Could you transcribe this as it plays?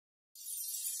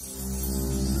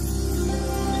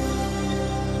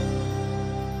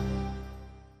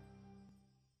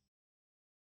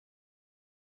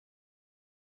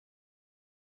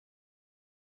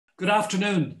Good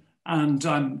afternoon, and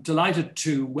I'm delighted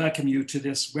to welcome you to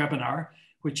this webinar,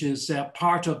 which is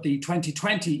part of the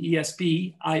 2020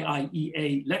 ESB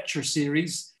IIEA lecture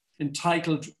series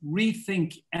entitled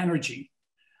ReThink Energy.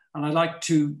 And I'd like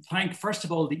to thank, first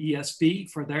of all, the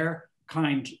ESB for their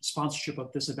kind sponsorship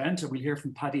of this event, and we'll hear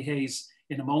from Paddy Hayes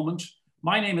in a moment.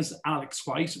 My name is Alex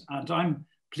White, and I'm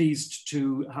pleased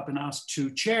to have been asked to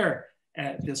chair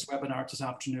this webinar this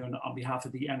afternoon on behalf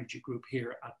of the Energy Group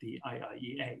here at the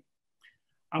IIEA.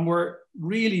 And we're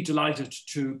really delighted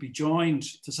to be joined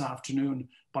this afternoon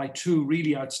by two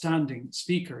really outstanding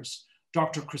speakers,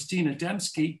 Dr. Christina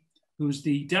Demski, who's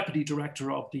the Deputy Director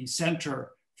of the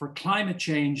Centre for Climate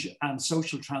Change and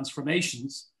Social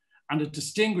Transformations, and a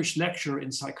distinguished lecturer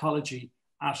in psychology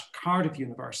at Cardiff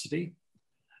University,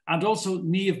 and also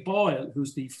Niamh Boyle,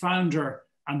 who's the founder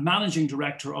and managing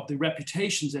director of the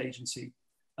Reputations Agency,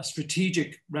 a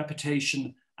strategic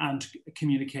reputation and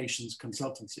communications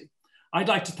consultancy. I'd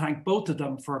like to thank both of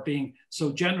them for being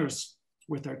so generous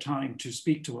with their time to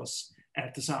speak to us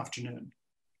this afternoon.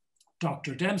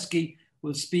 Dr. Demski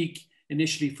will speak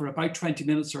initially for about 20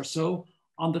 minutes or so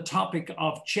on the topic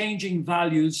of changing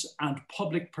values and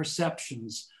public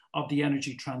perceptions of the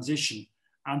energy transition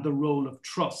and the role of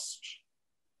trust.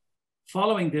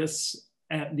 Following this,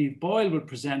 Niamh Boyle will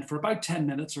present for about 10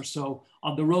 minutes or so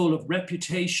on the role of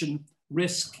reputation,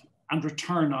 risk, and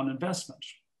return on investment.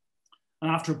 And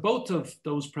after both of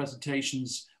those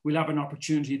presentations, we'll have an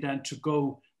opportunity then to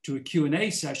go to a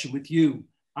Q&A session with you,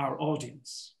 our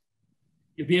audience.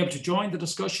 You'll be able to join the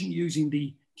discussion using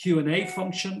the Q&A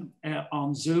function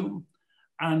on Zoom,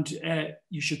 and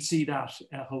you should see that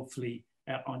hopefully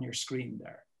on your screen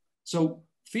there. So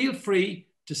feel free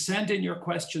to send in your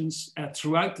questions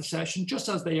throughout the session, just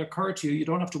as they occur to you. You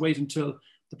don't have to wait until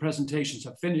the presentations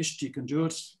have finished. You can do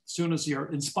it as soon as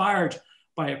you're inspired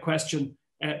by a question.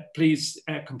 Please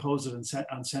compose it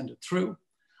and send it through.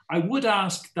 I would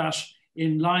ask that,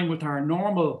 in line with our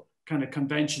normal kind of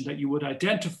convention, that you would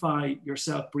identify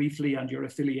yourself briefly and your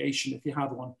affiliation, if you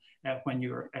have one, when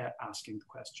you're asking the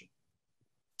question.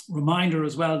 Reminder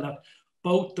as well that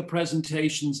both the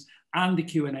presentations and the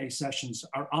Q&A sessions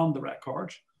are on the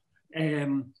record.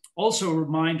 Also a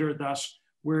reminder that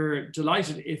we're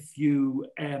delighted if you,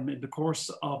 in the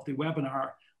course of the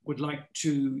webinar, would like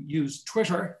to use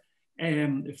Twitter,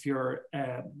 if you're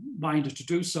minded to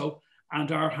do so,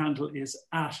 and our handle is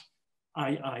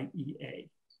 @IIEA.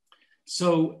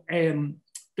 So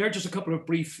there are just a couple of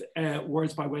brief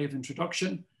words by way of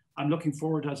introduction. I'm looking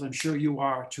forward, as I'm sure you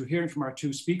are, to hearing from our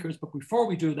two speakers. But before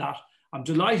we do that, I'm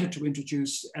delighted to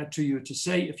introduce to you, to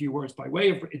say a few words by way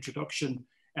of introduction,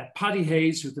 Paddy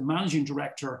Hayes, who's the Managing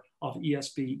Director of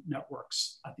ESB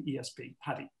Networks at the ESB.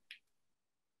 Paddy.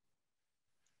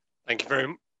 Thank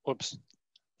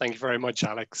you very much,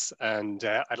 Alex. And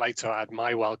I'd like to add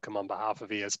my welcome on behalf of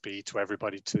ESB to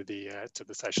everybody to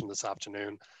the session this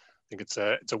afternoon. I think it's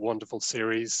a wonderful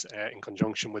series in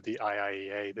conjunction with the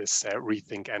IIEA, this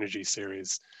ReThink Energy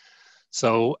series.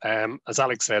 So as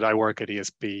Alex said, I work at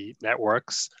ESB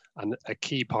Networks, and a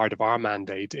key part of our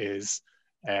mandate is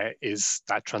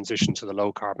that transition to the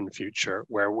low carbon future,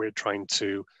 where we're trying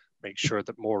to make sure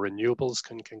that more renewables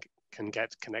can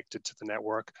get connected to the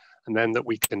network, and then that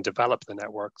we can develop the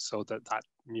network so that that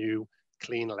new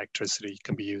clean electricity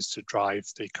can be used to drive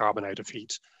the carbon out of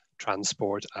heat,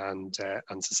 transport, and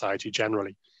society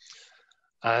generally.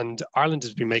 And Ireland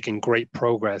has been making great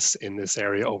progress in this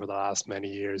area over the last many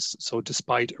years. So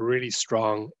despite a really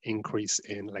strong increase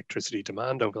in electricity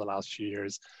demand over the last few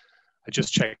years, I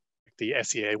just checked the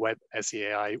SEAI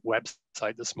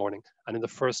website this morning, and in the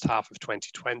first half of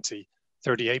 2020,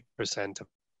 38% of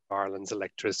Ireland's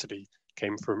electricity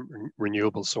came from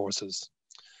renewable sources.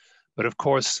 But of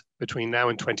course, between now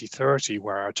and 2030,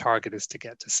 where our target is to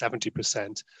get to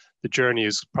 70%, the journey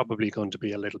is probably going to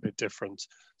be a little bit different.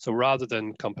 So rather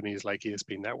than companies like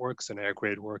ESB Networks and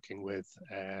EirGrid working with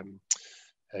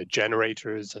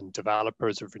generators and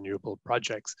developers of renewable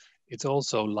projects, it's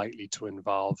also likely to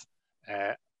involve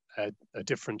a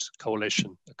different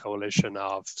coalition, a coalition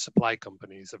of supply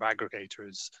companies, of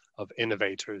aggregators, of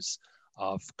innovators,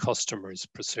 of customers,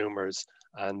 prosumers,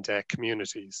 and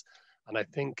communities. And I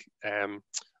think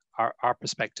our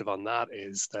perspective on that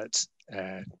is that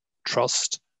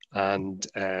trust and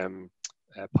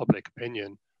public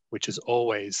opinion, which is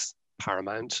always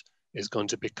paramount, is going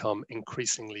to become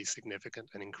increasingly significant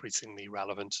and increasingly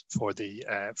relevant for the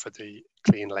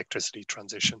clean electricity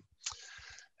transition.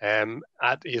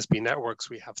 At ESB Networks,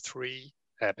 we have three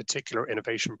particular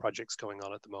innovation projects going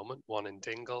on at the moment, one in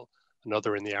Dingle,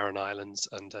 another in the Aran Islands,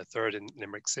 and a third in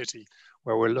Limerick City,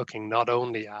 where we're looking not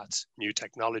only at new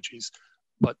technologies,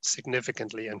 but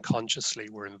significantly and consciously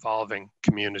we're involving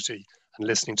community and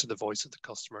listening to the voice of the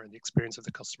customer and the experience of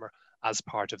the customer as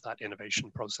part of that innovation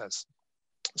process.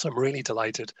 So I'm really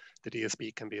delighted that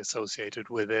ESB can be associated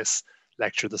with this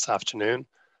lecture this afternoon.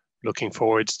 Looking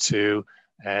forward to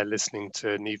listening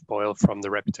to Niamh Boyle from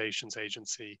the Reputations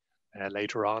Agency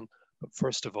later on. But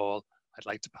first of all, I'd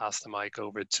like to pass the mic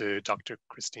over to Dr.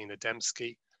 Christina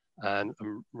Demski, and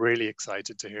I'm really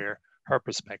excited to hear her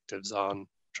perspectives on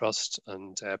trust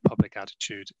and public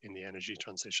attitude in the energy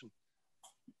transition.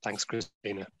 Thanks,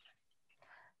 Christina.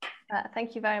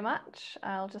 Thank you very much.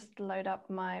 I'll just load up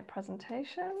my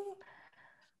presentation.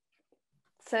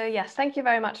 So yes, thank you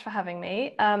very much for having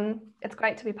me. It's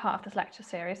great to be part of this lecture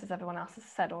series, as everyone else has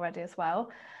said already as well.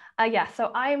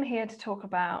 So I'm here to talk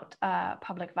about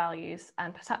public values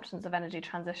and perceptions of energy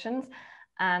transitions.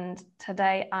 And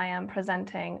today I am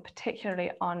presenting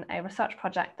particularly on a research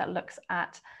project that looks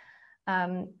at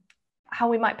how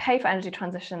we might pay for energy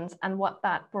transitions and what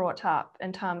that brought up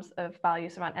in terms of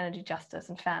values around energy justice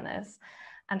and fairness,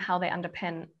 and how they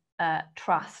underpin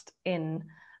trust in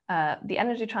the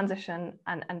energy transition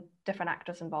and different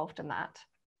actors involved in that.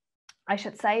 I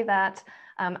should say that,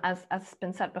 as has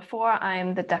been said before,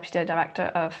 I'm the Deputy Director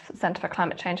of Centre for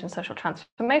Climate Change and Social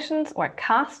Transformations, or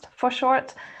CAST for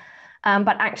short.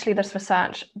 But actually this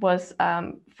research was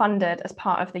funded as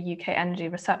part of the UK Energy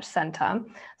Research Centre.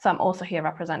 So I'm also here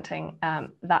representing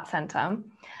that centre.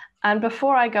 And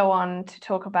before I go on to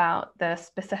talk about the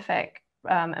specific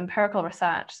empirical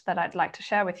research that I'd like to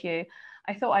share with you,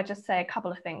 I thought I'd just say a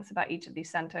couple of things about each of these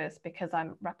centres because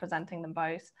I'm representing them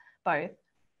both.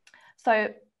 So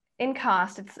in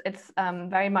CAST, it's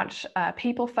very much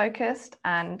people-focused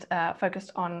and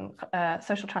focused on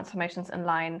social transformations in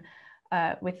line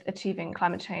with achieving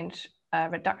climate change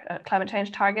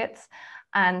targets.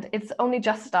 And it's only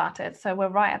just started, so we're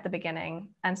right at the beginning.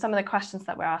 And some of the questions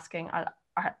that we're asking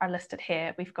are listed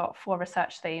here. We've got 4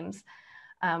 research themes.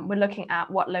 We're looking at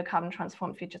what low carbon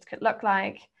transformed futures could look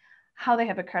like, how they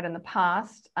have occurred in the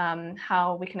past,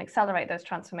 how we can accelerate those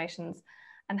transformations,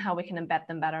 and how we can embed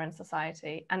them better in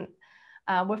society. And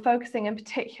we're focusing in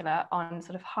particular on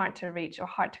sort of hard to reach or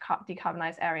hard to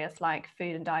decarbonize areas like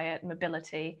food and diet,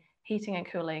 mobility, heating and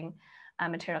cooling,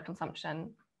 material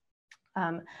consumption.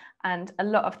 And a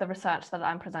lot of the research that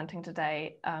I'm presenting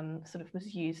today sort of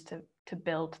was used to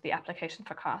build the application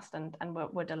for CAST, and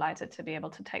we're delighted to be able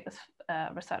to take this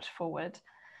research forward.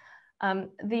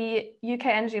 The UK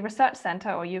Energy Research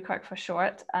Centre, or UKERC for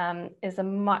short, is a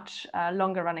much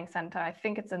longer running centre. I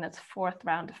think it's in its 4th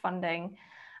round of funding.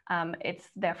 It's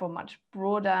therefore much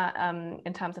broader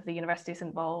in terms of the universities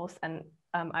involved, and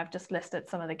I've just listed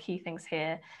some of the key things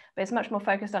here, but it's much more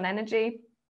focused on energy.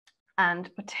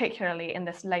 And particularly in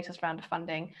this latest round of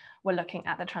funding, we're looking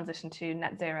at the transition to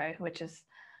net zero, which is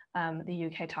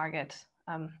the UK target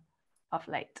of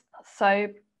late. So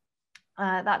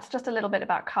that's just a little bit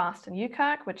about CAST and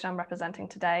UKERC, which I'm representing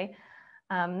today.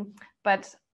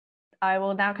 But I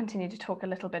will now continue to talk a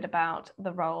little bit about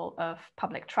the role of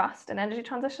public trust in energy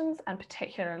transitions, and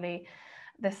particularly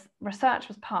this research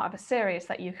was part of a series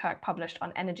that UKERC published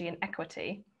on energy and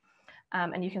equity.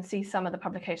 And you can see some of the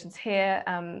publications here,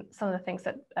 some of the things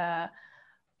that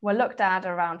were looked at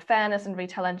around fairness in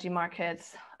retail energy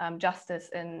markets, justice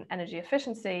in energy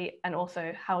efficiency, and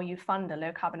also how you fund the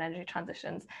low carbon energy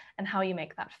transitions and how you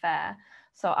make that fair.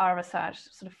 So our research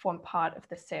sort of formed part of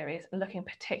this series, looking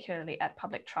particularly at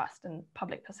public trust and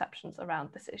public perceptions around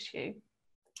this issue.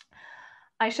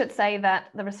 I should say that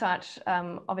the research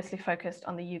obviously focused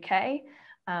on the UK,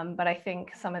 but I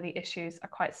think some of the issues are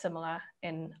quite similar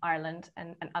in Ireland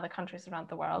and other countries around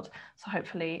the world. So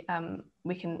hopefully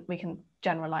we can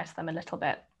generalize them a little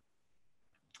bit.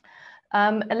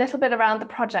 A little bit around the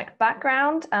project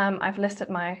background. I've listed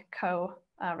my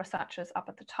co-researchers up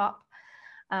at the top.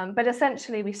 But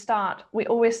essentially we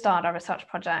always start our research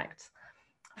projects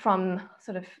from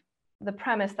sort of the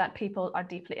premise that people are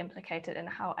deeply implicated in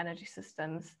how energy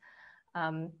systems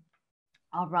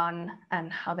are run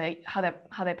and how they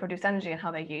produce energy and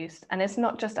how they're used. And it's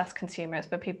not just us consumers,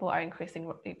 but people are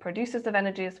increasingly producers of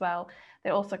energy as well.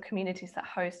 They're also communities that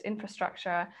host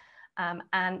infrastructure,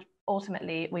 and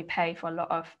ultimately we pay for a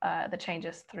lot of the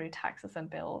changes through taxes and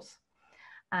bills.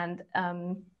 And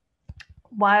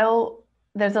while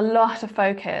there's a lot of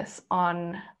focus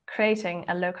on creating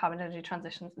a low carbon energy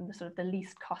transition in the sort of the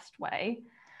least cost way,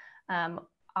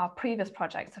 our previous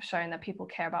projects have shown that people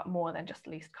care about more than just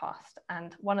least cost.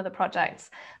 And one of the projects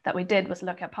that we did was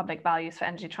look at public values for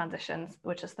energy transitions,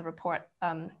 which is the report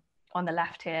on the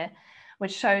left here,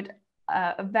 which showed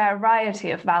a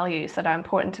variety of values that are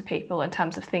important to people in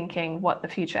terms of thinking what the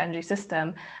future energy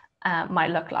system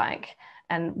might look like.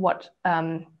 and what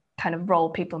kind of role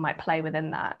people might play within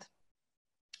that.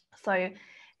 So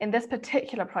in this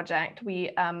particular project, we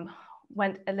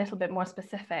went a little bit more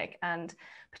specific, and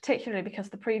particularly because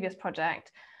the previous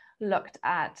project looked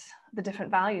at the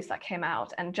different values that came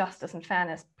out, and justice and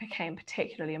fairness became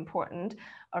particularly important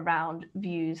around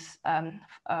views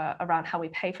around how we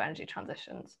pay for energy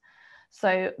transitions.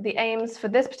 So the aims for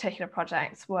this particular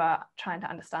project were trying to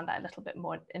understand that a little bit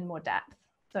more in more depth.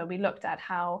 So we looked at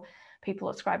how people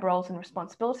ascribe roles and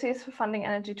responsibilities for funding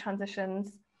energy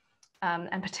transitions,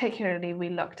 and particularly we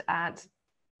looked at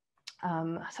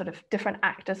sort of different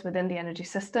actors within the energy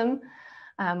system.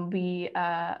 We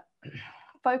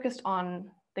focused on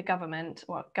the government,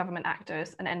 or government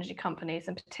actors and energy companies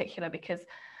in particular, because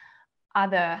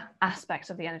other aspects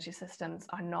of the energy systems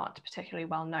are not particularly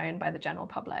well known by the general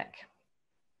public.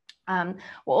 We're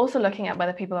also looking at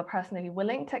whether people are personally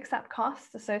willing to accept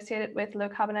costs associated with low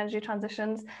carbon energy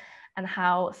transitions, and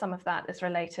how some of that is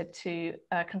related to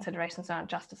considerations around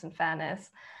justice and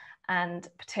fairness, and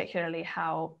particularly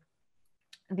how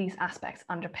these aspects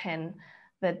underpin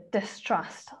the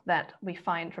distrust that we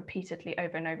find repeatedly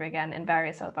over and over again in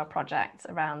various of our projects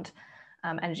around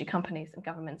energy companies and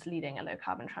governments leading a low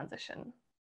carbon transition.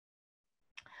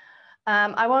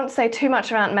 I won't say too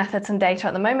much around methods and data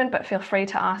at the moment, but feel free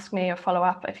to ask me or follow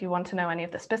up if you want to know any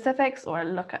of the specifics, or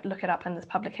look it up in these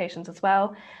publications as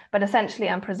well. But essentially,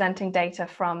 I'm presenting data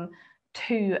from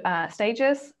two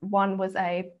stages. One was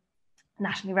a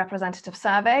nationally representative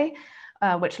survey,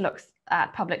 which looks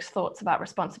at public's thoughts about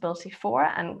responsibility for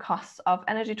and costs of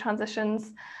energy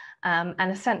transitions.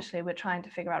 And essentially, we're trying to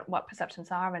figure out what perceptions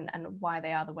are and why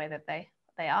they are the way that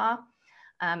they are.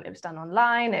 It was done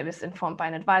online. It was informed by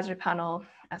an advisory panel,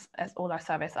 as all our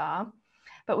surveys are.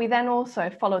 But we then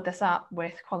also followed this up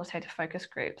with qualitative focus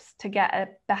groups to get a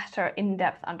better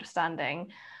in-depth understanding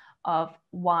of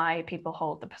why people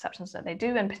hold the perceptions that they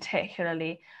do, and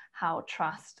particularly how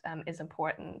trust is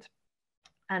important.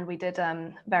 And we did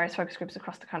various focus groups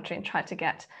across the country and tried to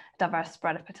get a diverse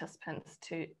spread of participants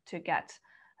to get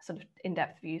sort of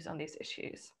in-depth views on these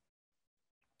issues.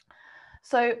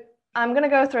 So I'm going to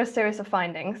go through a series of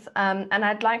findings, and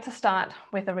I'd like to start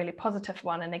with a really positive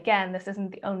one. And again, this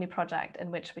isn't the only project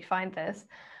in which we find this,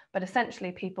 but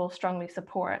essentially people strongly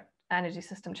support energy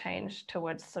system change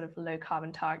towards sort of low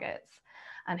carbon targets.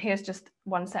 And here's just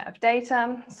one set of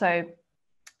data. So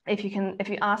if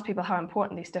you ask people how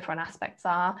important these different aspects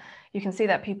are, you can see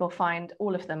that people find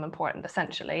all of them important,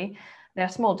 essentially. There are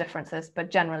small differences,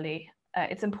 but generally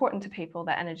it's important to people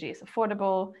that energy is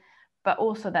affordable, but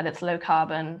also that it's low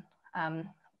carbon.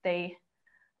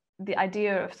 The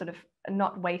idea of sort of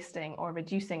not wasting or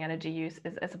reducing energy use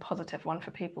is a positive one for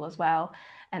people as well.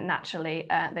 And naturally,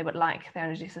 they would like their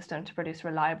energy system to produce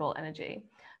reliable energy.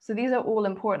 So these are all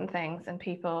important things, and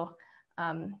people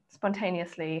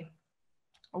spontaneously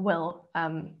will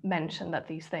mention that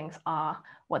these things are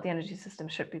what the energy system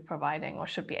should be providing or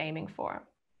should be aiming for.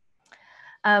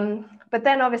 But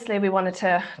then obviously we wanted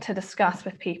to discuss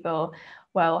with people,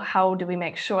 well, how do we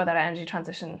make sure that our energy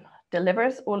transition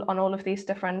delivers on all of these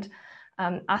different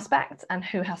aspects, and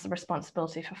who has the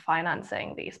responsibility for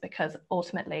financing these, because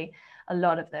ultimately a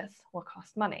lot of this will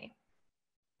cost money.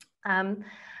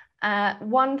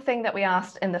 One thing that we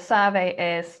asked in the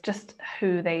survey is just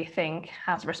who they think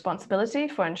has responsibility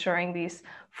for ensuring these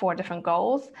 4 different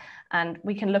goals. And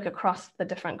we can look across the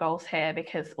different goals here,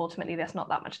 because ultimately there's not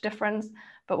that much difference.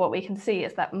 But what we can see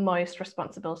is that most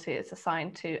responsibility is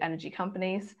assigned to energy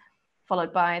companies,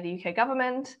 followed by the UK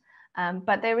government.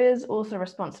 But there is also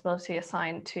responsibility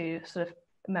assigned to sort of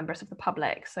members of the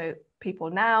public. So people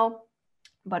now,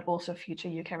 but also future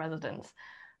UK residents,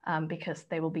 because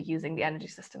they will be using the energy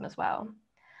system as well.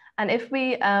 And if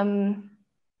we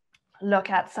look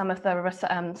at some of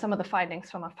the findings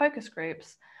from our focus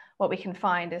groups, what we can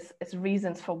find is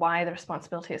reasons for why the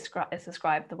responsibility is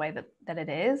described the way that it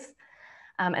is.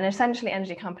 And essentially,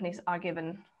 energy companies are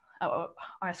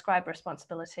ascribed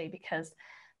responsibility because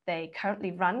they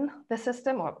currently run the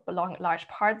system, or large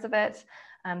parts of it,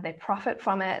 they profit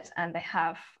from it, and they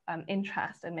have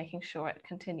interest in making sure it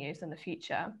continues in the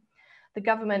future. The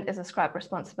government is ascribed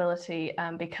responsibility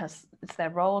because it's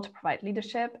their role to provide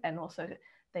leadership, and also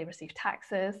they receive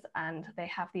taxes, and they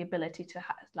have the ability to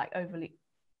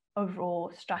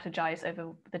overall strategize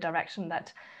over the direction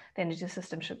that the energy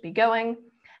system should be going.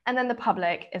 And then the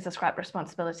public is ascribed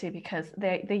responsibility because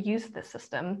they use the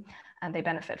system and they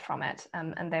benefit from it,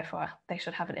 and therefore they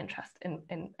should have an interest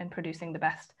in producing the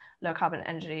best low carbon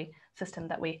energy system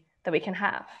that we can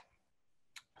have.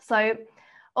 So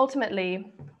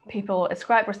ultimately, people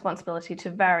ascribe responsibility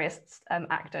to various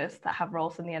actors that have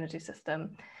roles in the energy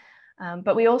system.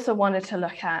 But we also wanted to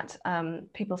look at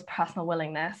people's personal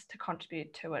willingness to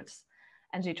contribute towards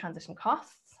energy transition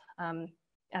costs.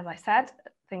 As I said,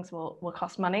 things will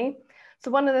cost money. So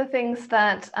one of the things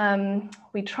that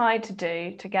we tried to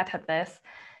do to get at this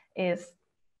is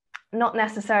not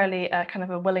necessarily a kind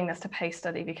of a willingness to pay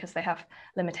study, because they have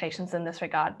limitations in this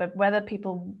regard, but whether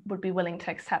people would be willing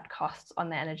to accept costs on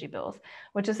their energy bills,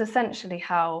 which is essentially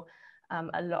how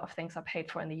a lot of things are paid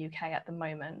for in the UK at the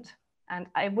moment. And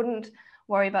I wouldn't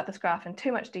worry about this graph in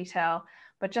too much detail,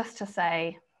 but just to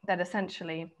say that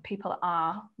essentially people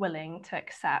are willing to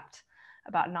accept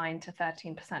about 9 to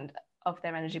 13% of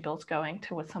their energy bills going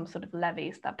towards some sort of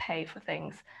levies that pay for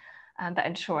things and that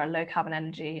ensure low carbon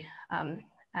energy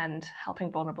and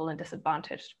helping vulnerable and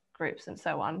disadvantaged groups and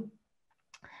so on.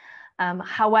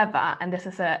 However, and this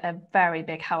is a very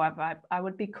big however, I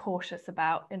would be cautious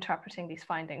about interpreting these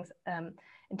findings in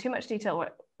too much detail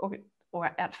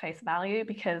or at face value,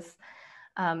 because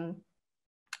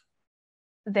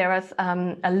there is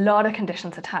a lot of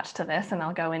conditions attached to this, and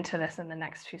I'll go into this in the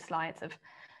next few slides of,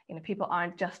 people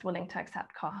aren't just willing to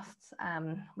accept costs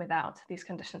without these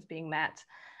conditions being met.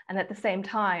 And at the same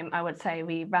time, I would say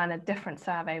we ran a different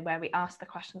survey where we asked the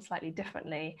question slightly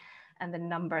differently, and the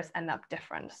numbers end up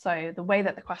different. So the way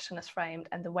that the question is framed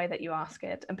and the way that you ask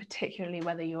it, and particularly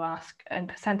whether you ask in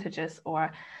percentages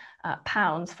or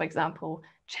pounds, for example,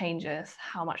 changes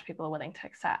how much people are willing to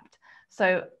accept.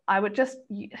 So I would just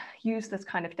use this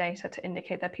kind of data to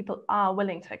indicate that people are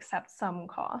willing to accept some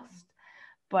cost,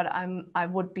 but I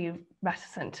would be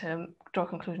reticent to draw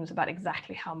conclusions about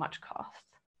exactly how much cost.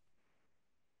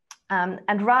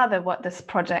 And rather what this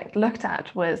project looked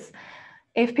at was,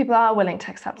 if people are willing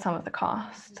to accept some of the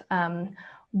cost,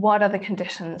 what are the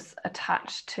conditions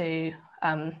attached to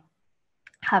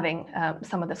having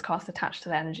some of this cost attached to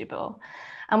the energy bill?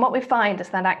 And what we find is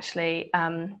that actually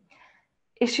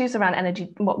issues around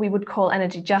energy, what we would call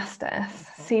energy justice,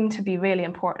 seem to be really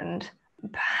important,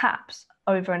 perhaps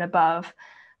over and above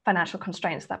financial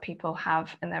constraints that people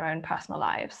have in their own personal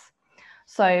lives.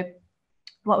 So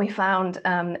what we found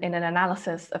in an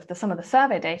analysis of some of the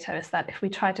survey data is that if we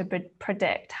try to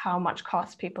predict how much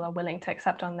cost people are willing to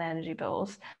accept on their energy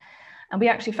bills, and we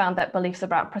actually found that beliefs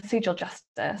about procedural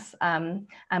justice and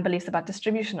beliefs about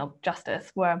distributional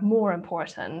justice were more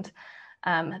important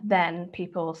than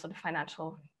people's sort of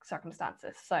financial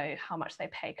circumstances. So how much they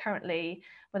pay currently,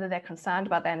 whether they're concerned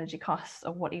about their energy costs,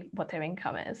 or what their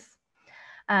income is.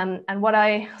 And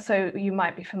so you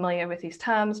might be familiar with these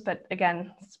terms, but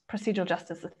again, procedural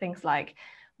justice are things like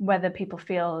whether people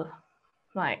feel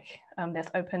like there's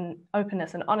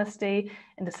openness and honesty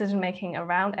in decision-making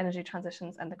around energy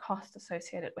transitions and the costs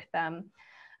associated with them,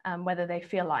 whether they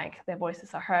feel like their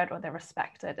voices are heard or they're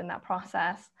respected in that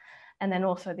process, and then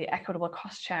also the equitable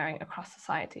cost sharing across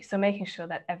society. So making sure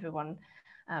that everyone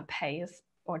pays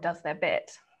or does their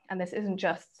bit. And this isn't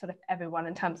just sort of everyone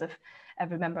in terms of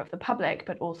every member of the public,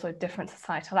 but also different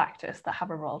societal actors that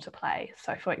have a role to play.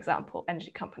 So for example,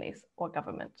 energy companies or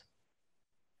government.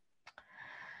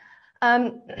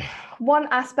 One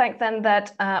aspect then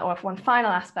that, or one final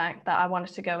aspect that I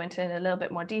wanted to go into in a little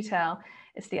bit more detail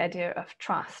is the idea of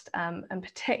trust, and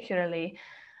particularly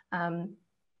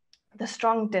the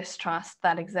strong distrust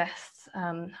that exists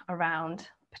around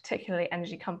particularly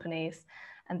energy companies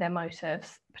and their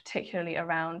motives, particularly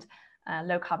around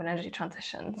low carbon energy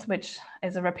transitions, which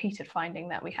is a repeated finding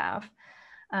that we have,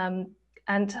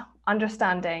 and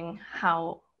understanding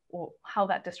how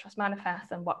that distrust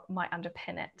manifests and what might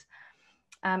underpin it.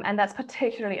 And that's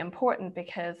particularly important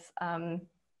because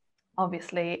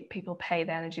obviously people pay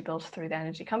their energy bills through the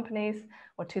energy companies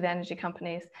or to the energy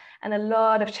companies, and a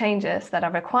lot of changes that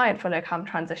are required for low carbon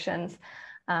transitions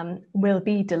will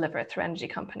be delivered through energy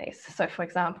companies. So for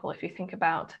example, if you think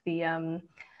about the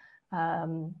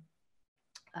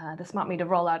smart meter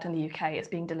rollout in the UK, is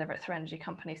being delivered through energy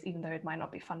companies, even though it might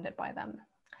not be funded by them.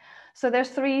 So there's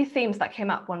three themes that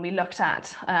came up when we looked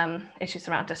at issues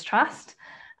around distrust,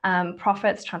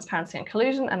 profits, transparency, and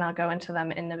collusion, and I'll go into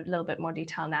them in a little bit more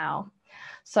detail now.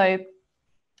 So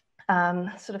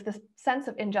sort of this sense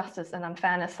of injustice and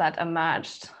unfairness that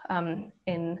emerged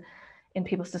in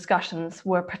people's discussions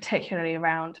were particularly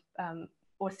around,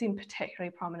 or seemed particularly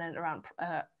prominent around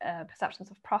perceptions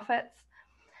of profits.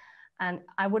 And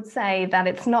I would say that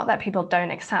it's not that people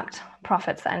don't accept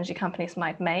profits that energy companies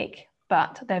might make,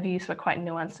 but their views were quite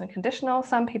nuanced and conditional.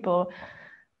 Some people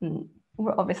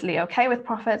were obviously okay with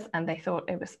profits, and they thought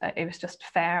it was just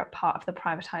fair, part of the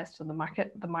privatized to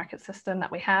the market system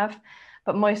that we have.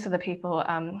 But most of the people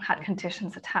had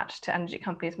conditions attached to energy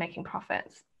companies making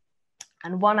profits.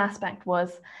 And one aspect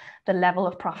was the level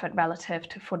of profit relative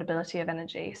to affordability of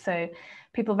energy. So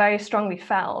people very strongly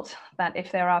felt that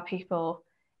if there are people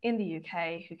in the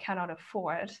UK who cannot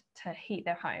afford to heat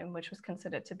their home, which was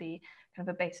considered to be kind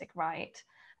of a basic right,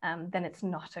 then it's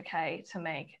not okay to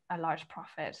make a large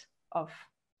profit of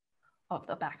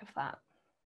the back of that.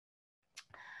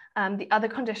 The other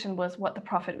condition was what the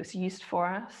profit was used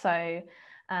for. So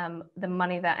the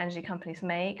money that energy companies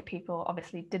make, people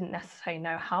obviously didn't necessarily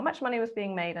know how much money was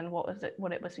being made and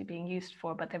what it was being used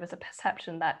for, but there was a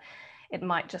perception that it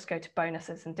might just go to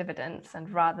bonuses and dividends, and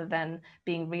rather than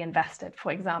being reinvested,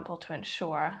 for example, to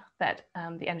ensure that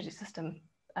the energy system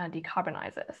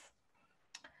decarbonizes.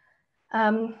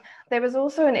 There was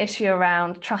also an issue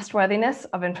around trustworthiness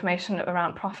of information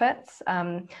around profits.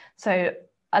 So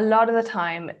a lot of the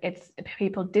time,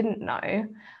 people didn't know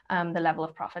the level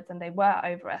of profits, and they were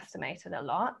overestimated a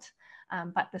lot.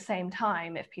 But at the same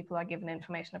time, if people are given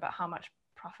information about how much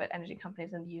profit energy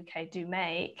companies in the UK do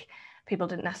make, people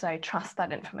didn't necessarily trust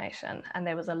that information. And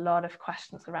there was a lot of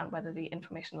questions around whether the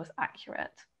information was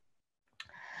accurate.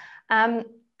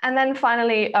 And then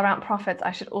finally, around profits,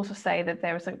 I should also say that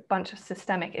there was a bunch of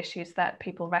systemic issues that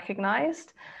people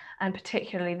recognized, and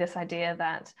particularly this idea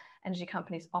that energy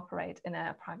companies operate in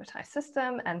a privatized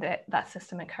system, and that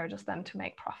system encourages them to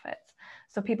make profits.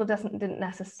 So people didn't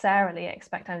necessarily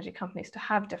expect energy companies to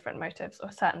have different motives,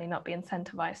 or certainly not be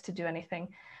incentivized to do anything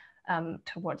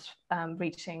towards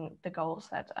reaching the goals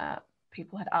that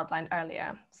people had outlined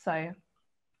earlier. So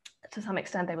to some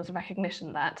extent, there was a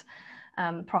recognition that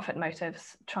profit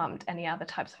motives trumped any other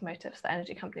types of motives that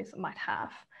energy companies might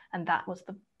have, and that was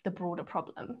the broader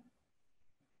problem.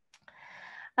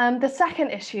 The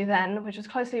second issue then, which was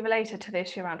closely related to the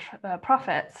issue around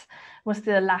profits, was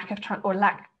the lack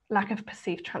of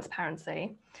perceived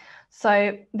transparency.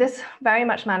 So this very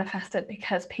much manifested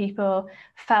because people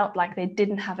felt like they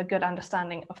didn't have a good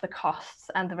understanding of the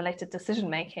costs and the related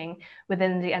decision-making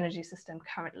within the energy system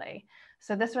currently.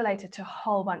 So this related to a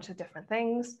whole bunch of different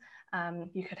things.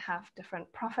 You could have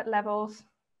different profit levels.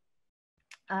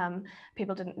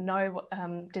 People didn't know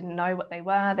what they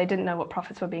were. They didn't know what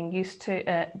profits were being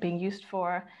used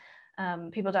for.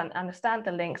 People don't understand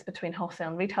the links between wholesale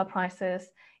and retail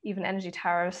prices. Even energy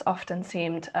tariffs often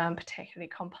seemed particularly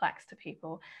complex to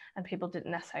people, and people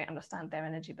didn't necessarily understand their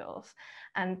energy bills.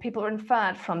 And people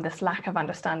inferred from this lack of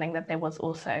understanding that there was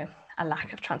also a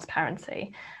lack of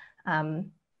transparency,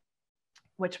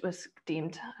 which was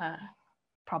deemed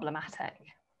problematic.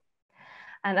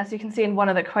 And as you can see in one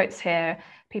of the quotes here,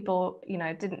 people,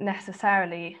 didn't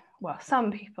necessarily, well,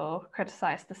 some people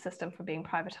criticized the system for being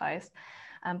privatized,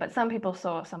 but some people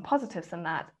saw some positives in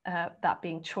that, that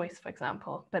being choice, for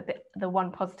example. But the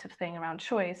one positive thing around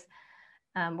choice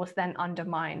was then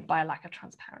undermined by a lack of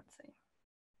transparency.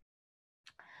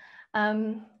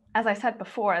 As I said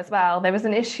before as well, there was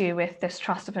an issue with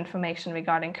distrust of information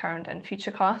regarding current and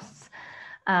future costs.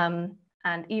 And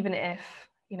even if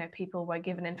people were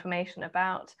given information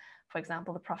about, for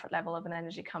example, the profit level of an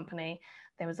energy company,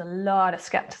 there was a lot of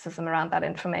skepticism around that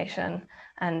information,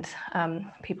 and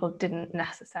people didn't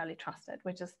necessarily trust it,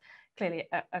 which is clearly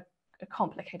a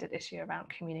complicated issue around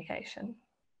communication.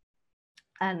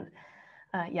 And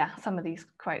yeah, some of these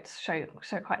quotes show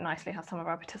quite nicely how some of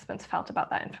our participants felt about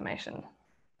that information.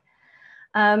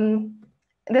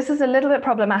 This is a little bit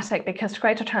problematic because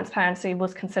greater transparency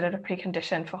was considered a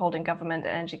precondition for holding government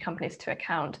and energy companies to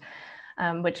account,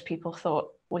 which people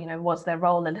thought, was their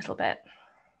role a little bit.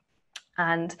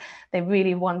 And they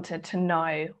really wanted to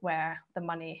know where the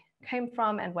money came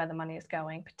from and where the money is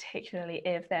going, particularly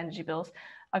if the energy bills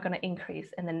are going to increase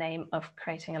in the name of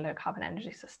creating a low carbon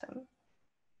energy system.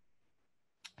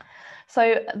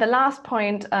 So the last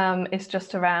point is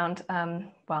just around,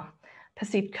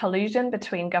 perceived collusion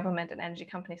between government and energy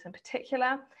companies in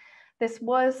particular. This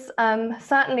was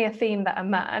certainly a theme that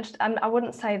emerged, and I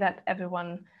wouldn't say that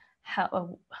everyone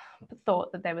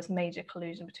thought that there was major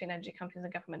collusion between energy companies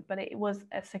and government, but it was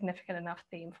a significant enough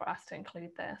theme for us to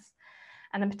include this.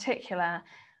 And in particular,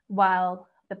 while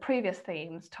the previous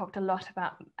themes talked a lot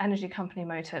about energy company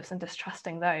motives and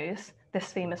distrusting those,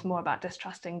 this theme is more about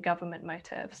distrusting government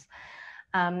motives.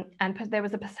 And there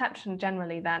was a perception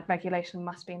generally that regulation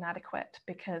must be inadequate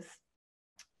because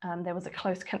there was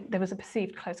a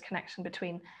perceived close connection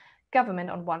between government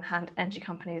on one hand, energy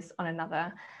companies on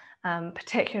another,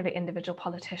 particularly individual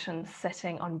politicians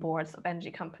sitting on boards of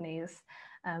energy companies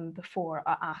before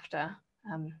or after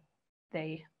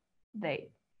they're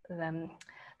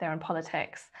in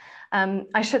politics.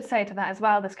 I should say to that as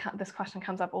well, this question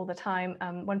comes up all the time.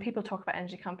 When people talk about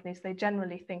energy companies, they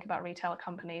generally think about retail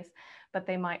companies, but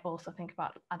they might also think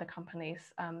about other companies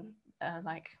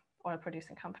like oil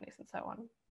producing companies and so on.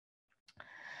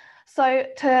 So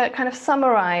to kind of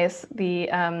summarize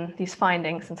these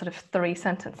findings in sort of 3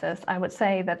 sentences, I would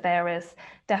say that there is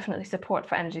definitely support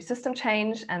for energy system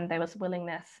change and there was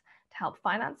willingness to help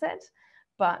finance it.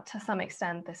 But to some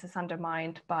extent, this is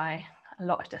undermined by a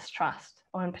lot of distrust,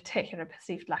 or in particular,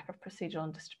 perceived lack of procedural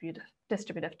and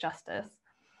distributive justice.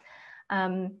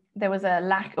 There was a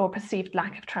lack or perceived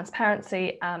lack of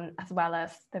transparency, as well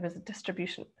as there was a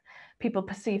distribution. People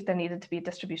perceived there needed to be a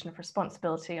distribution of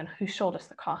responsibility on who shoulders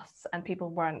the costs, and people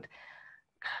weren't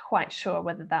quite sure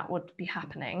whether that would be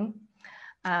happening.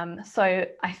 So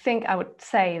I think I would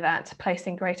say that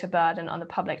placing greater burden on the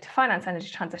public to finance energy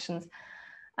transitions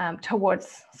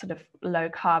towards sort of low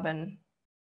carbon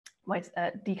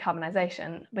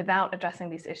decarbonisation without addressing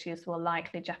these issues will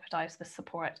likely jeopardize the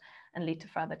support and lead to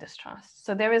further distrust.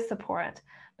 So there is support,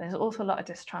 but there's also a lot of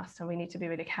distrust, and we need to be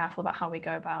really careful about how we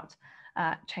go about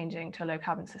changing to a low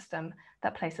carbon system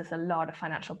that places a lot of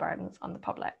financial burdens on the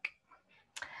public.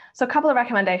 So a couple of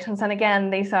recommendations, and again,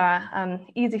 these are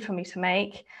easy for me to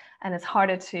make, and it's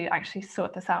harder to actually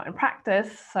sort this out in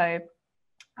practice. So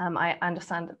I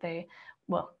understand that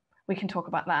we can talk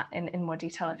about that in more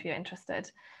detail if you're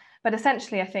interested. But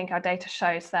essentially, I think our data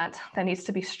shows that there needs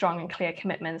to be strong and clear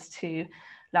commitments to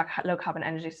low carbon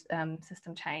energy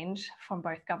system change from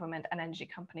both government and energy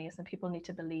companies, and people need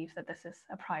to believe that this is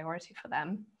a priority for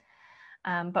them.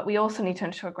 But we also need to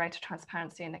ensure greater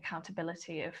transparency and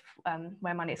accountability of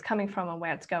where money is coming from and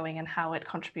where it's going and how it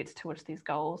contributes towards these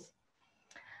goals.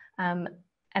 And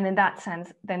in that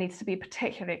sense, there needs to be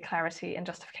particular clarity and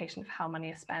justification for how money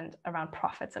is spent around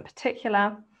profits in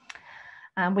particular.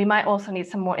 We might also need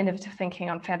some more innovative thinking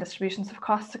on fair distributions of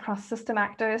costs across system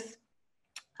actors.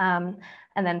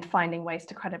 And then finding ways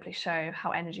to credibly show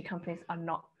how energy companies are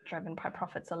not driven by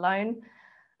profits alone.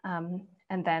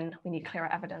 And then we need clearer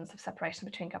evidence of separation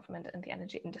between government and the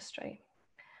energy industry.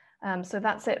 So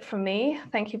that's it from me.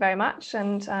 Thank you very much.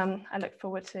 And I look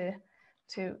forward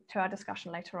to our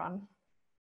discussion later on.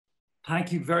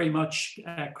 Thank you very much,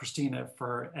 Christina,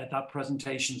 for that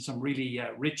presentation. Some really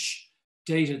rich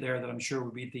data there that I'm sure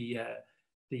will be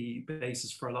the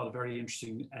basis for a lot of very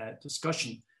interesting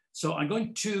discussion. So I'm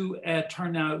going to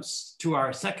turn now to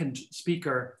our second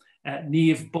speaker,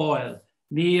 Niamh Boyle.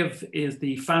 Niamh is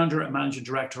the founder and managing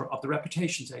director of the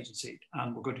Reputations Agency.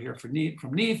 And we're going to hear from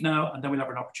Niamh now, and then we'll have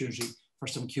an opportunity for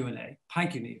some Q&A.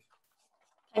 Thank you, Niamh.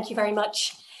 Thank you very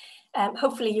much.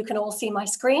 Hopefully you can all see my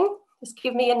screen. Just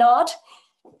give me a nod.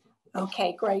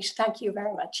 Okay, great. Thank you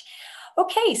very much.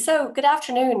 Okay, so good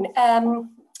afternoon.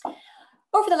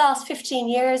 Over the last 15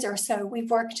 years or so,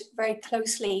 we've worked very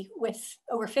closely with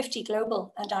over 50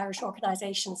 global and Irish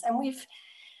organisations, and we've,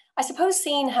 I suppose,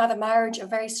 seen how the marriage of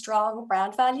very strong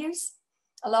brand values,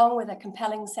 along with a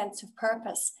compelling sense of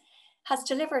purpose, has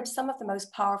delivered some of the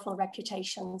most powerful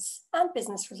reputations and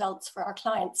business results for our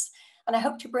clients. And I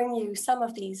hope to bring you some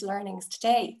of these learnings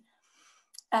today.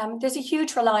 There's a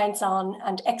huge reliance on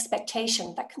and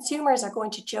expectation that consumers are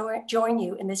going to join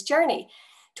you in this journey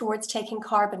towards taking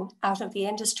carbon out of the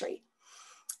industry.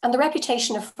 And the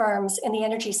reputation of firms in the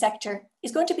energy sector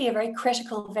is going to be a very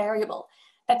critical variable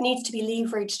that needs to be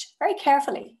leveraged very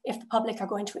carefully if the public are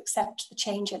going to accept the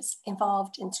changes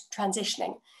involved in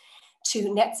transitioning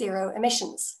to net zero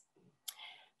emissions.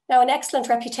 Now, an excellent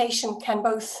reputation can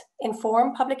both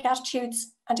inform public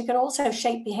attitudes and it can also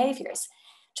shape behaviours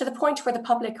to the point where the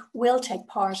public will take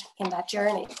part in that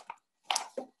journey.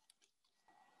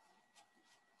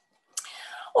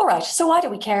 All right, so why do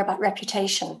we care about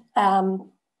reputation?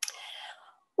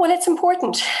 Well, it's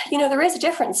important. You know, there is a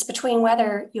difference between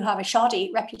whether you have a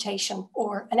shoddy reputation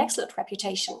or an excellent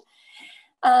reputation.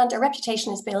 And a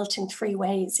reputation is built in 3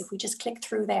 ways. If we just click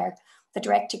through there, the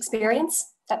direct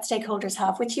experience that stakeholders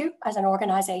have with you as an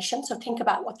organisation. So think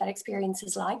about what that experience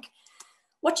is like.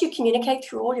 What you communicate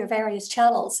through all your various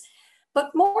channels.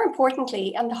 But more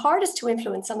importantly, and the hardest to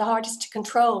influence and the hardest to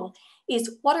control,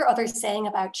 is what are others saying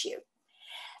about you?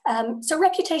 So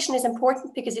reputation is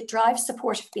important because it drives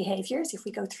supportive behaviours. If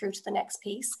we go through to the next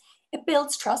piece, it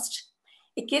builds trust.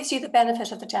 It gives you the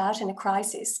benefit of the doubt in a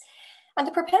crisis. And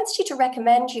the propensity to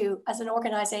recommend you as an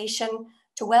organisation,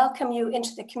 to welcome you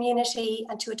into the community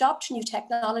and to adopt new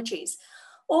technologies,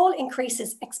 all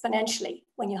increases exponentially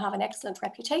when you have an excellent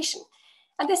reputation.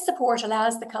 And this support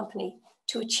allows the company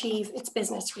to achieve its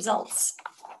business results.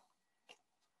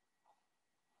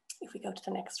 If we go to the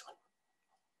next one.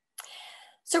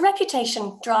 So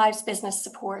reputation drives business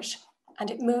support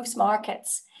and it moves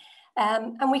markets.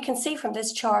 And we can see from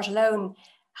this chart alone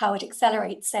how it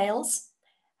accelerates sales,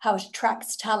 how it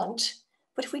attracts talent.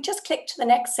 But if we just click to the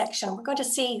next section, we're going to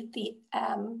see the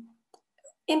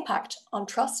impact on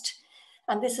trust.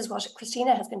 And this is what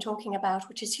Christina has been talking about,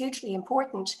 which is hugely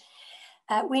important.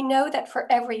 We know that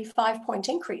for every 5-point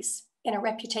increase in a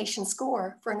reputation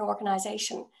score for an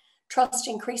organization, trust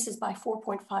increases by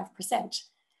 4.5%.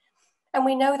 And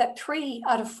we know that 3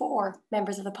 out of 4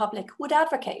 members of the public would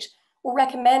advocate or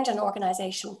recommend an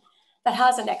organization that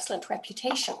has an excellent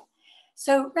reputation.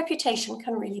 So reputation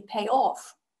can really pay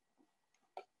off.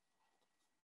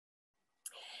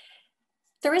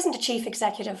 There isn't a chief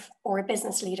executive or a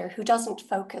business leader who doesn't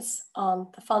focus on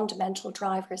the fundamental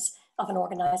drivers of an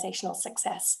organizational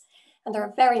success. And there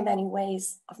are very many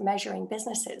ways of measuring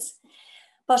businesses.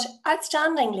 But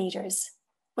outstanding leaders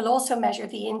will also measure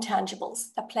the intangibles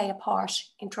that play a part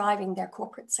in driving their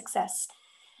corporate success.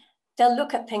 They'll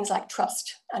look at things like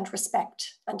trust and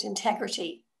respect and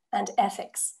integrity and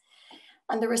ethics,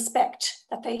 and the respect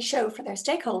that they show for their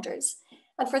stakeholders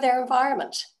and for their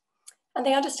environment. And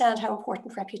they understand how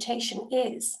important reputation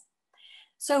is.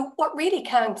 So what really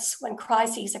counts when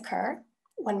crises occur,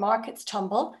 when markets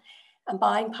tumble and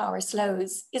buying power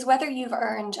slows, is whether you've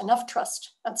earned enough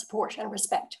trust and support and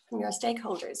respect from your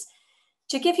stakeholders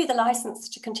to give you the license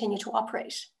to continue to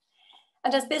operate.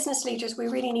 And as business leaders, we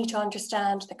really need to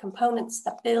understand the components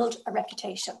that build a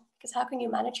reputation, because how can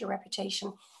you manage your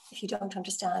reputation if you don't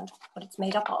understand what it's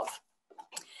made up of?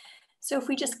 So if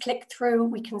we just click through,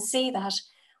 we can see that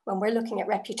when we're looking at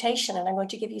reputation, and I'm going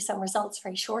to give you some results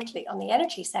very shortly on the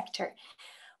energy sector,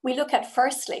 we look at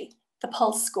firstly the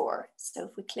pulse score. So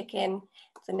if we click in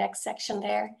the next section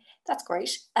there, that's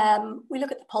great. We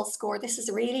look at the pulse score. This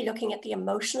is really looking at the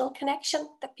emotional connection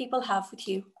that people have with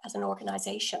you as an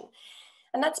organization.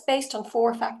 And that's based on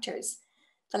 4 factors: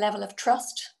 the level of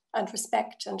trust and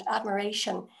respect and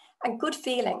admiration and good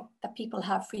feeling that people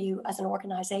have for you as an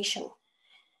organization.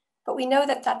 But we know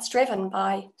that that's driven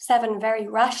by 7 very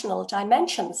rational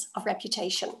dimensions of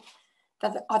reputation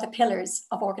that are the pillars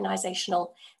of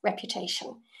organizational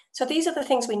reputation. So these are the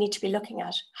things we need to be looking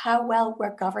at: how well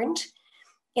we're governed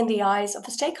in the eyes of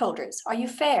the stakeholders. Are you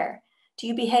fair? Do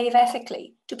you behave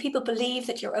ethically? Do people believe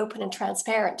that you're open and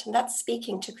transparent? And that's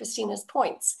speaking to Christina's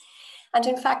points. And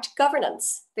in fact,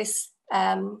 governance, this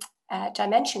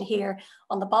dimension here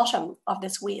on the bottom of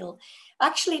this wheel,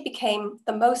 actually became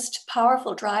the most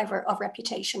powerful driver of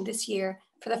reputation this year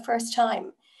for the first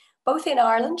time, both in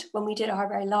Ireland, when we did our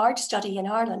very large study in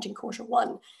Ireland in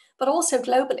Q1, but also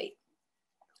globally.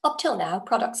 Up till now,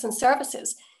 products and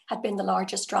services had been the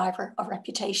largest driver of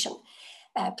reputation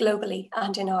globally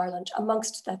and in Ireland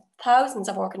amongst the thousands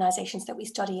of organizations that we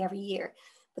study every year.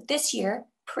 But this year,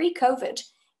 pre-COVID,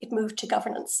 it moved to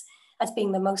governance as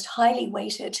being the most highly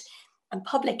weighted and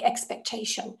public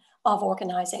expectation of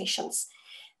organizations.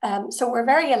 So we're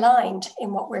very aligned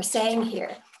in what we're saying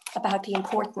here about the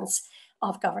importance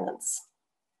of governance.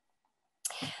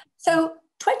 So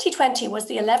 2020 was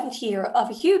the 11th year of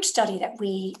a huge study that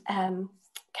we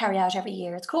carry out every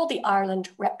year. It's called the Ireland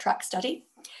RepTrak study.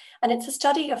 And it's a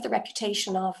study of the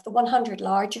reputation of the 100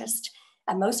 largest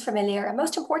and most familiar and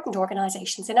most important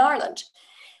organizations in Ireland.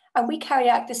 And we carry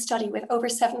out this study with over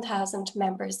 7,000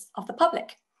 members of the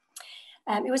public.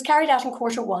 It was carried out in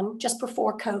Q1, just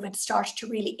before COVID started to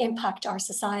really impact our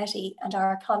society and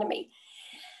our economy.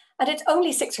 And it's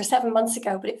only 6 or 7 months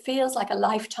ago, but it feels like a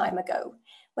lifetime ago,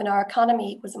 when our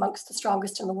economy was amongst the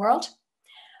strongest in the world,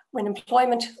 when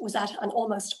employment was at an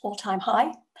almost all-time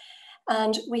high,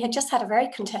 and we had just had a very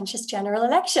contentious general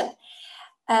election.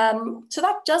 So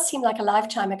that does seem like a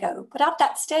lifetime ago, but at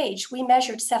that stage, we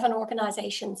measured 7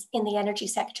 organizations in the energy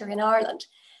sector in Ireland.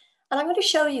 And I'm going to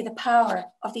show you the power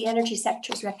of the energy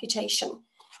sector's reputation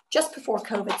just before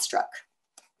COVID struck.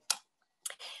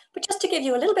 But just to give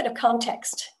you a little bit of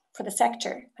context for the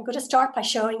sector, I'm going to start by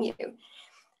showing you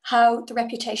how the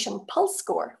reputation pulse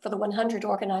score for the 100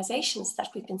 organizations that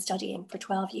we've been studying for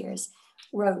 12 years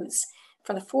rose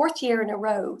for the 4th year in a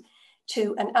row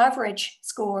to an average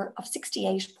score of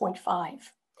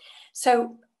 68.5.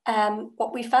 So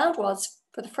what we found was,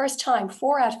 for the first time,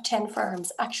 4 out of 10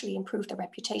 firms actually improved their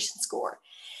reputation score.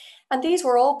 And these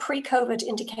were all pre-COVID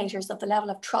indicators of the level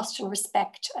of trust and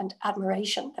respect and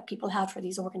admiration that people had for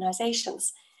these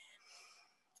organizations.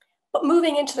 But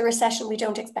moving into the recession, we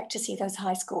don't expect to see those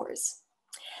high scores.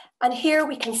 And here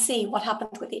we can see what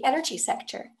happened with the energy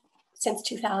sector since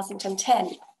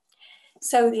 2010.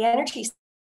 So the energy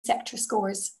sector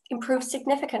scores improved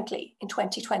significantly in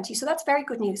 2020. So that's very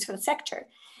good news for the sector.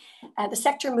 The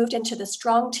sector moved into the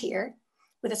strong tier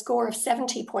with a score of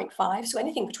 70.5. So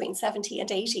anything between 70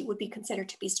 and 80 would be considered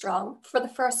to be strong for the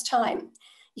first time.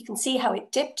 You can see how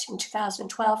it dipped in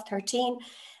 2012-13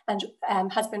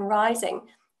 and has been rising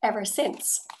ever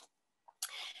since.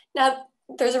 Now,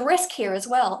 there's a risk here as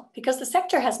well, because the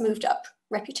sector has moved up,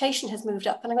 reputation has moved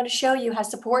up, and I'm going to show you how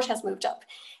support has moved up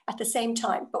at the same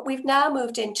time. But we've now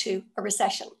moved into a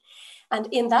recession. And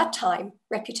in that time,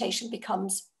 reputation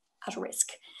becomes at risk,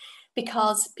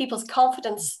 because people's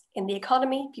confidence in the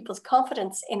economy, people's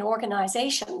confidence in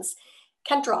organizations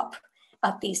can drop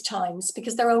at these times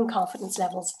because their own confidence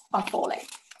levels are falling.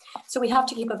 So we have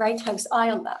to keep a very close eye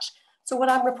on that. So what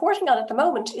I'm reporting on at the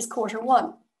moment is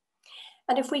Q1.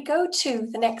 And if we go to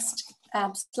the next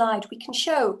slide, we can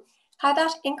show how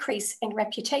that increase in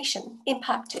reputation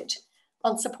impacted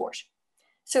on support.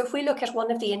 So if we look at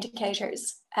one of the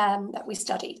indicators that we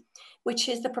study, which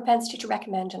is the propensity to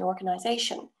recommend an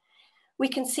organization, we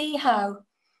can see how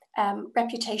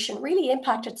reputation really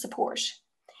impacted support.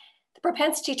 The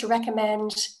propensity to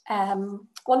recommend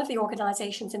one of the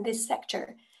organizations in this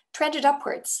sector trended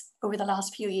upwards over the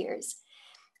last few years,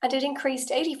 and it increased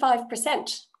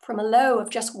 85% from a low of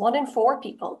just 1 in 4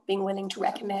 people being willing to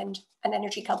recommend an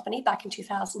energy company back in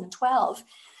 2012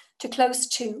 to close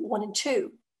to 1 in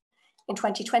 2 in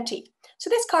 2020. So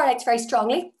this correlates very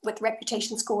strongly with the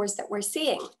reputation scores that we're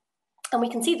seeing. And we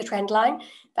can see the trend line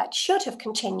that should have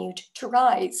continued to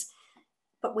rise,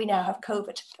 but we now have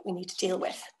COVID that we need to deal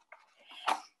with.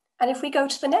 And if we go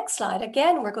to the next slide,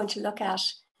 again, we're going to look at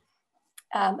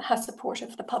how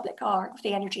supportive the public are of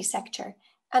the energy sector.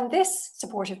 And this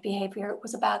supportive behaviour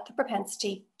was about the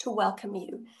propensity to welcome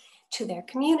you to their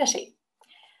community.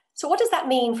 So what does that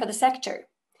mean for the sector?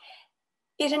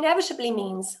 It inevitably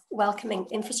means welcoming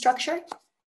infrastructure.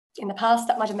 In the past,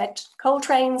 that might have meant coal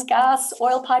trains, gas,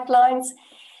 oil pipelines,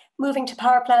 moving to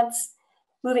power plants,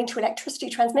 moving to electricity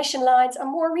transmission lines, and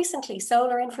more recently,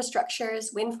 solar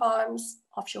infrastructures, wind farms,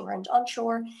 offshore and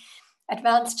onshore,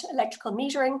 advanced electrical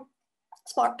metering,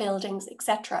 smart buildings,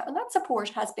 etc. And that support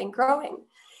has been growing,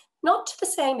 not to the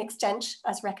same extent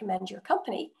as recommend your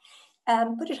company,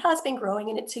 but it has been growing,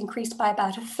 and it's increased by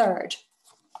about a third,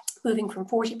 moving from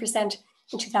 40%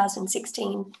 in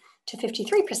 2016 to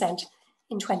 53%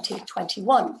 in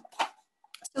 2021.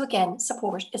 So again,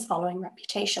 support is following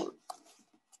reputation.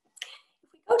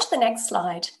 If we go to the next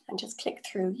slide and just click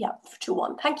through, yeah, to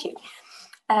one, thank you.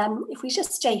 If we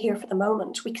just stay here for the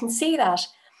moment, we can see that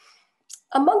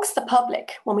amongst the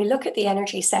public, when we look at the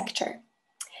energy sector,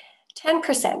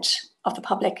 10% of the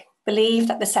public believe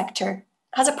that the sector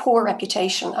has a poor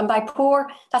reputation. And by poor,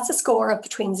 that's a score of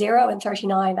between 0 and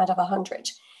 39 out of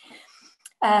 100.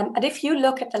 And if you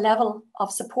look at the level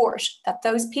of support that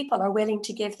those people are willing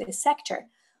to give this sector,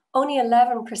 only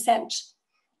 11%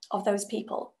 of those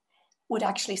people would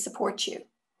actually support you,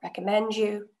 recommend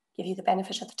you, give you the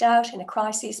benefit of the doubt in a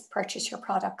crisis, purchase your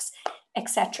products,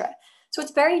 etc. So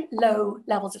it's very low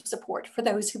levels of support for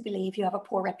those who believe you have a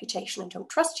poor reputation and don't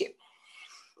trust you.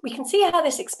 We can see how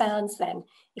this expands then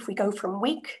if we go from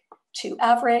weak to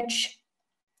average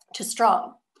to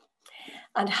strong,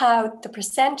 and how the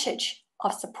percentage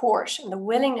of support and the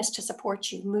willingness to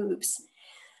support you moves.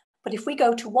 But if we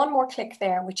go to one more click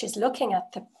there, which is looking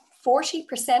at the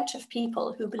 40% of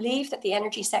people who believe that the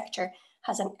energy sector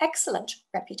has an excellent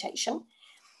reputation,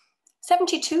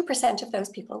 72% of those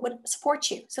people would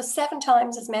support you. So 7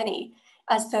 times as many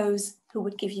as those who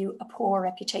would give you a poor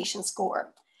reputation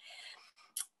score.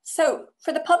 So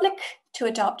for the public to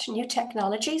adopt new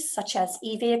technologies such as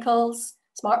e-vehicles,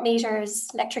 smart meters,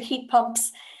 electric heat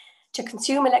pumps, to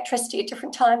consume electricity at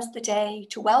different times of the day,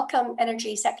 to welcome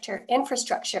energy sector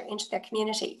infrastructure into their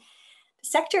community, the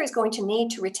sector is going to need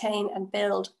to retain and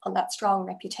build on that strong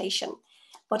reputation,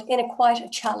 but in quite a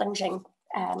challenging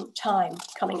time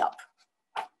coming up.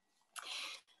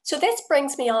 So this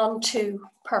brings me on to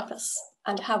purpose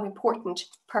and how important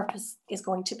purpose is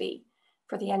going to be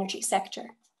for the energy sector.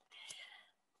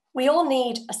 We all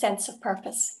need a sense of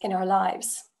purpose in our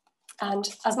lives. And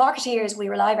as marketeers, we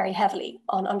rely very heavily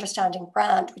on understanding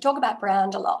brand. We talk about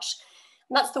brand a lot,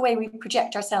 and that's the way we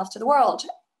project ourselves to the world.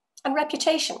 And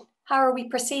reputation, how are we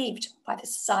perceived by the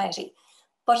society?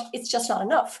 But it's just not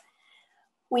enough.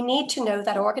 We need to know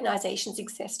that organizations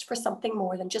exist for something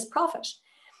more than just profit.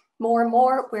 More and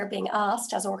more, we're being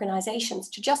asked as organizations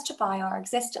to justify our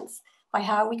existence by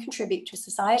how we contribute to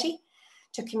society,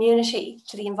 to community,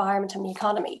 to the environment and the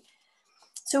economy.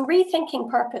 So rethinking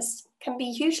purpose can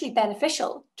be hugely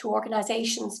beneficial to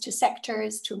organizations, to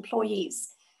sectors, to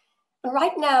employees. And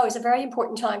right now is a very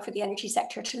important time for the energy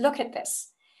sector to look at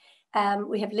this.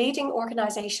 We have leading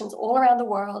organizations all around the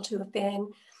world who have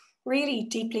been really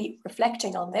deeply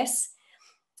reflecting on this.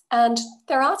 And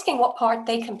they're asking what part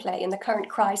they can play in the current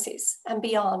crisis and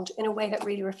beyond in a way that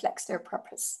really reflects their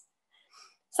purpose.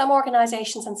 Some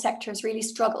organizations and sectors really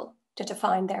struggle to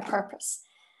define their purpose.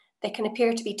 They can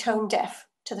appear to be tone deaf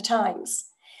to the times.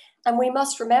 And we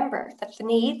must remember that the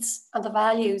needs and the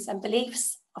values and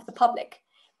beliefs of the public,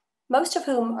 most of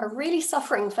whom are really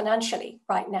suffering financially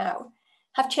right now,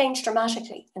 have changed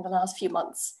dramatically in the last few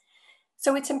months.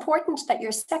 So it's important that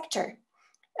your sector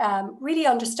really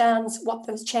understands what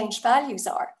those changed values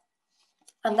are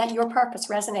and that your purpose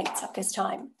resonates at this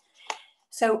time.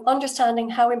 So understanding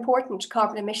how important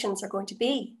carbon emissions are going to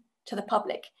be to the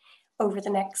public over the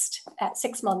next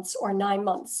 6 months or 9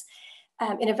 months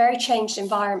in a very changed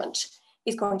environment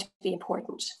is going to be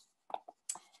important.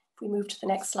 If we move to the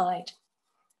next slide.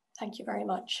 Thank you very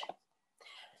much.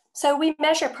 So we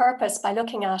measure purpose by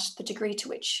looking at the degree to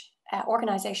which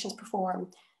organizations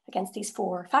perform against these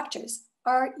 4 factors.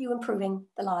 Are you improving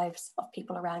the lives of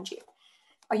people around you?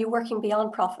 Are you working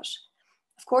beyond profit?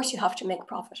 Of course you have to make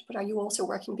profit, but are you also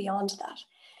working beyond that?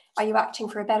 Are you acting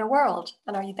for a better world,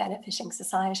 and are you benefiting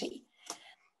society?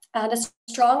 And a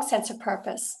strong sense of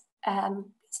purpose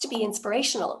needs to be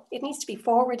inspirational. It needs to be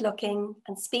forward-looking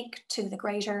and speak to the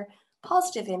greater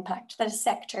positive impact that a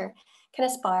sector can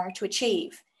aspire to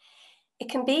achieve. It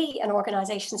can be an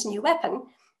organization's new weapon.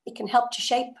 It can help to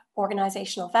shape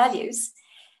organizational values,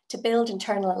 to build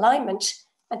internal alignment,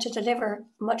 and to deliver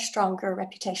much stronger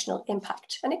reputational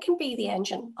impact. And it can be the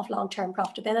engine of long-term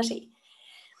profitability.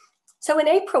 So in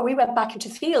April, we went back into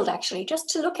the field actually, just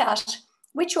to look at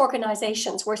which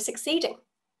organizations were succeeding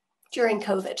during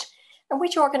COVID and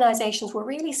which organizations were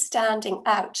really standing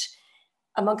out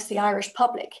amongst the Irish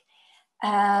public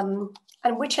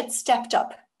and which had stepped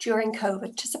up during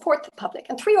COVID to support the public.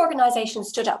 And 3 organizations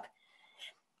stood up: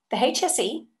 the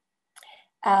HSE,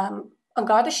 An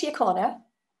Garda Síochána,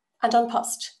 and An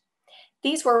Post.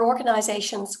 These were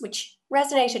organizations which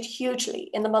resonated hugely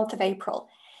in the month of April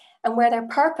and where their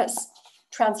purpose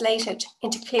translated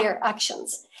into clear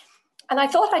actions. And I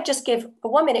thought I'd just give a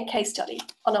 1-minute case study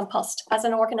on An Post as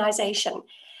an organization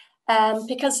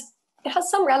because it has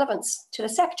some relevance to the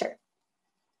sector.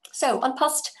 So An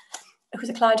Post, who's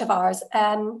a client of ours,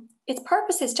 its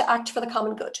purpose is to act for the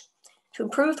common good, to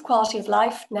improve the quality of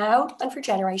life now and for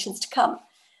generations to come.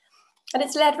 And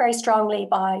it's led very strongly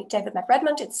by David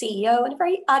McRedmond, its CEO, and a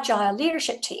very agile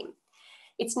leadership team.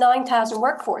 Its 9,000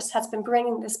 workforce has been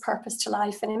bringing this purpose to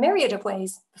life in a myriad of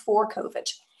ways before COVID.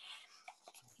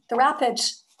 The rapid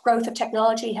growth of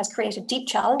technology has created deep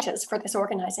challenges for this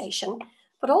organization,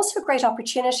 but also great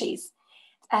opportunities,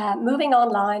 moving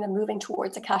online and moving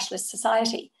towards a cashless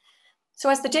society. So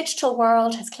as the digital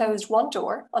world has closed one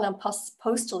door on An Post's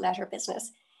postal letter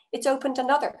business, it's opened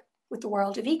another with the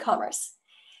world of e-commerce.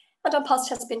 And An Post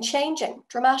has been changing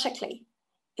dramatically.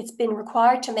 It's been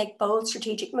required to make bold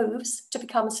strategic moves to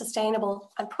become a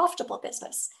sustainable and profitable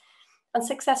business and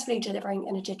successfully delivering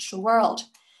in a digital world.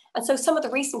 And so some of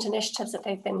the recent initiatives that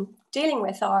they've been dealing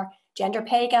with are gender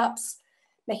pay gaps,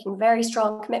 making very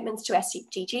strong commitments to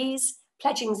SDGs,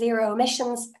 pledging zero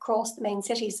emissions across the main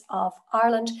cities of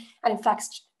Ireland. And in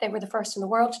fact, they were the first in the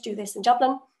world to do this in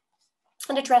Dublin.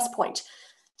 And Address Point,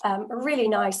 a really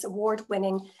nice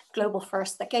award-winning global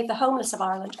first that gave the homeless of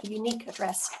Ireland a unique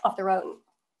address of their own.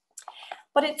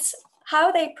 But it's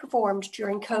how they performed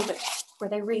during COVID where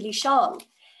they really shone,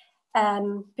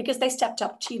 because they stepped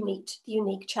up to meet the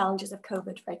unique challenges of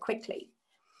COVID very quickly.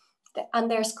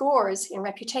 And their scores in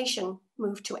reputation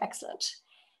moved to excellent.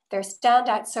 Their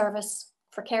standout service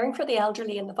for caring for the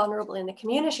elderly and the vulnerable in the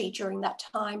community during that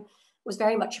time was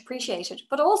very much appreciated,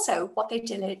 but also what they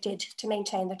did to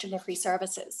maintain their delivery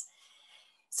services.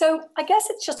 So I guess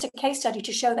it's just a case study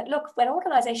to show that, look, when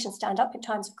organizations stand up in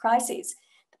times of crises,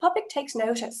 the public takes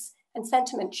notice and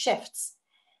sentiment shifts.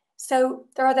 So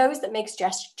there are those that make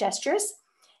gestures,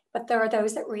 but there are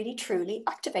those that really truly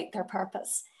activate their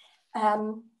purpose.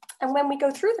 And when we go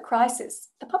through the crisis,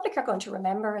 the public are going to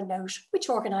remember and note which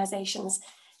organizations,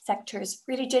 sectors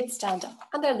really did stand up,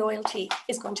 and their loyalty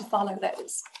is going to follow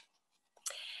those.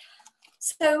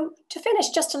 So to finish,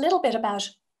 just a little bit about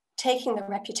taking the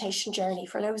reputation journey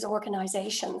for those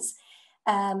organizations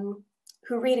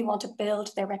who really want to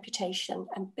build their reputation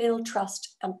and build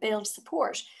trust and build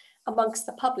support amongst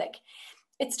the public.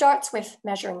 It starts with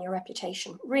measuring your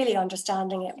reputation, really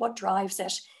understanding it, what drives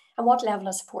it, and what level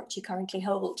of support you currently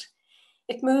hold.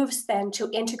 It moves then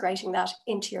to integrating that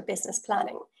into your business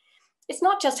planning. It's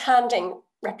not just handing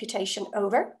reputation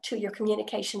over to your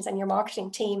communications and your marketing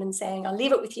team and saying, I'll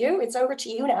leave it with you, it's over to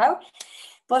you now.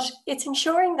 But it's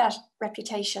ensuring that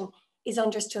reputation is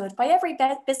understood by every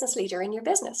business leader in your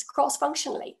business,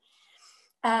 cross-functionally.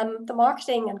 The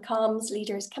marketing and comms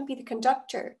leaders can be the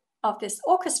conductor of this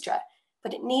orchestra,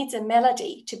 but it needs a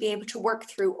melody to be able to work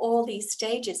through all these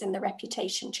stages in the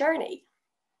reputation journey.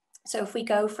 So if we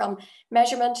go from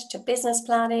measurement to business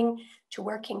planning to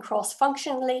working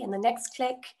cross-functionally in the next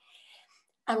click,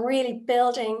 and really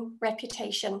building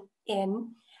reputation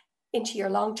into your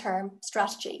long-term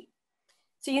strategy.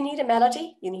 So you need a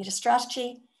melody, you need a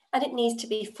strategy, and it needs to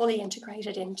be fully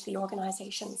integrated into the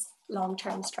organization's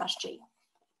long-term strategy.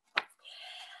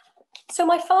 So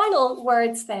my final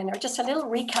words then are just a little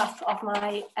recap of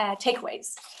my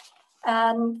takeaways.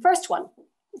 First one,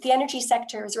 the energy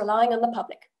sector is relying on the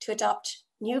public to adopt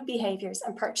new behaviors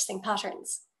and purchasing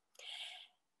patterns.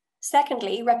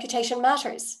 Secondly, reputation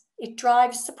matters. It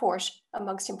drives support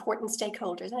amongst important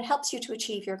stakeholders and it helps you to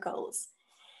achieve your goals.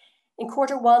 In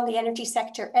Q1, the energy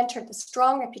sector entered the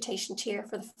strong reputation tier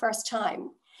for the first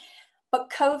time, but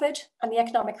COVID and the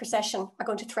economic recession are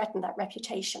going to threaten that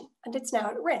reputation, and it's now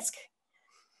at risk.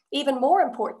 Even more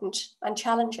important and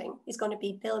challenging is going to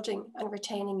be building and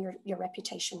retaining your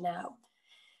reputation now.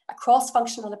 A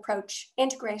cross-functional approach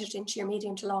integrated into your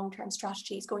medium to long-term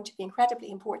strategy is going to be incredibly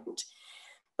important,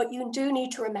 but you do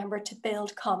need to remember to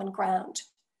build common ground.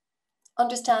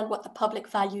 Understand what the public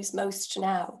values most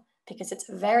now, because it's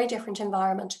a very different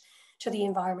environment to the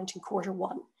environment in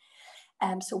Q1.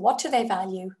 So what do they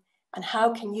value and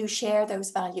how can you share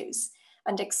those values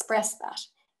and express that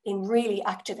in really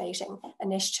activating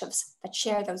initiatives that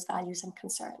share those values and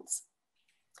concerns?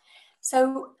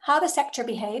 So how the sector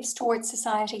behaves towards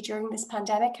society during this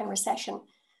pandemic and recession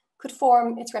could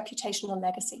form its reputational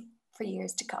legacy for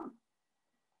years to come.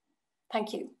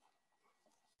 Thank you.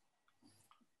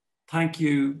 Thank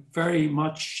you very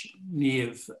much,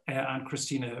 Niamh and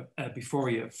Christina, before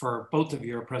you, for both of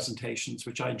your presentations,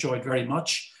 which I enjoyed very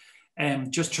much.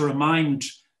 Just to remind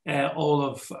all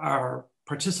of our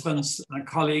participants and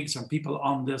colleagues and people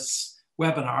on this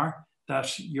webinar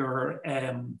that you're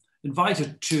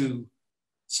invited to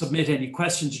submit any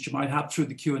questions that you might have through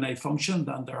the Q&A function,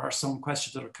 and there are some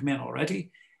questions that have come in already.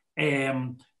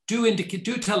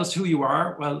 Do tell us who you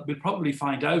are. Well, we'll probably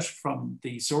find out from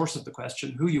the source of the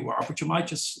question who you are, but you might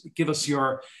just give us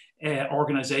your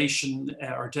organization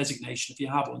or designation if you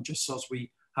have one, just so as we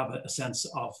have a sense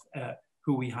of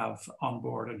who we have on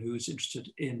board and who's interested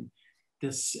in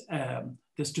this,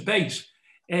 this debate.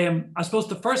 I suppose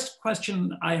the first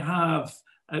question I have,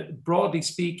 broadly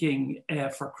speaking,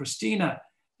 for Christina,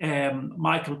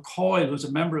 Michael Coyle, who's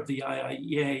a member of the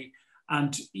IIEA,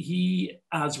 and he,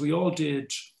 as we all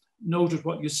did, noted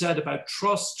what you said about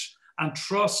trust, and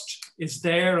trust is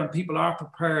there and people are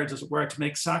prepared, as it were, to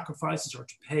make sacrifices or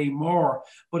to pay more,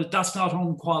 but that's not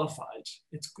unqualified.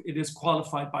 It is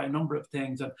qualified by a number of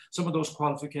things, and some of those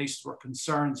qualifications were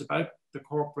concerns about the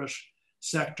corporate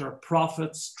sector,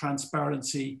 profits,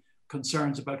 transparency,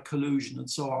 concerns about collusion and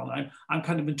so on. I'm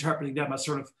kind of interpreting them as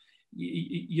sort of,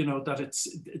 you know, that it's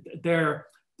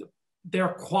their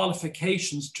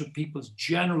qualifications to people's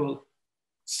general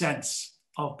sense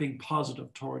of being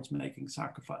positive towards making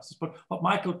sacrifices. But what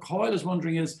Michael Coyle is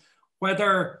wondering is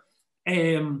whether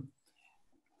the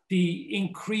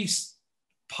increased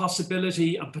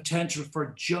possibility and potential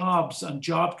for jobs and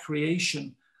job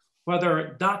creation,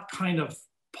 whether that kind of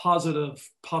positive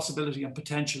possibility and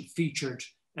potential featured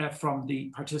from the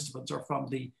participants or from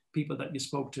the people that you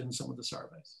spoke to in some of the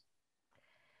surveys.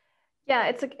 Yeah,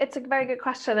 it's a very good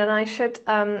question, and I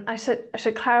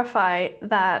should clarify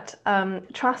that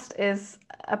trust is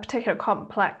a particular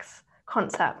complex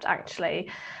concept actually,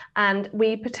 and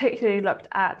we particularly looked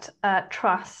at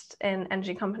trust in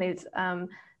energy companies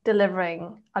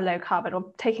delivering a low carbon or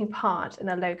taking part in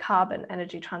a low carbon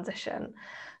energy transition.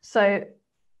 So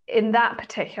in that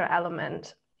particular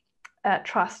element,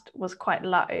 trust was quite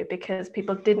low because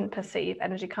people didn't perceive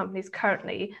energy companies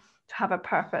currently to have a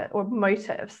purpose or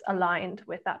motives aligned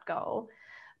with that goal.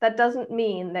 That doesn't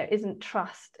mean there isn't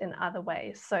trust in other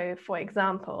ways. So for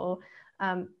example,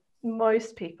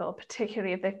 most people,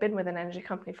 particularly if they've been with an energy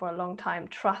company for a long time,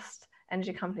 trust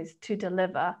energy companies to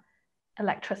deliver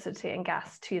electricity and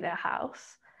gas to their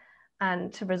house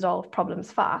and to resolve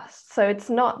problems fast. So it's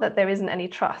not that there isn't any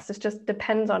trust, it just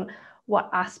depends on what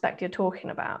aspect you're talking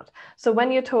about. So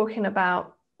when you're talking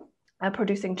about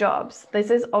producing jobs, this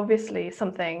is obviously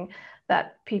something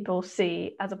that people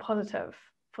see as a positive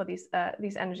for these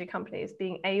energy companies,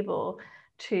 being able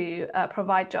to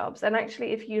provide jobs. And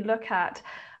actually, if you look at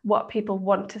what people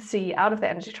want to see out of the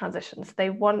energy transitions,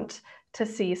 they want to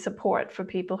see support for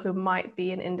people who might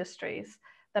be in industries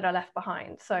that are left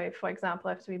behind. So for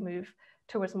example, as we move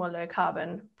towards more low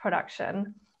carbon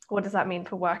production, what does that mean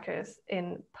for workers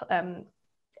in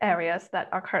areas that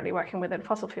are currently working within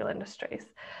fossil fuel industries?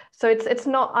 So it's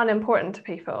not unimportant to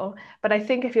people, but I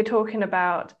think if you're talking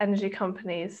about energy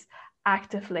companies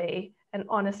actively and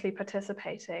honestly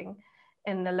participating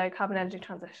in the low carbon energy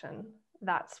transition,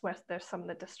 that's where there's some of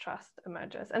the distrust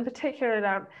emerges, and particularly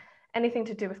around anything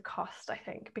to do with cost, I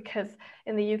think, because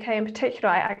in the UK in particular,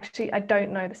 I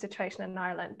don't know the situation in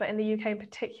Ireland, but in the UK in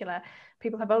particular,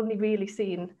 people have only really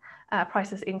seen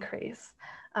prices increase,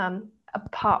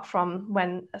 apart from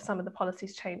when some of the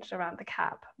policies changed around the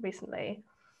cap recently.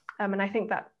 And I think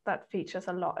that features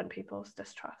a lot in people's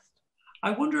distrust.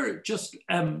 I wonder, just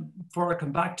before I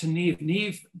come back to Niamh,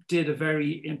 Niamh did a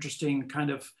very interesting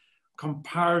kind of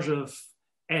comparative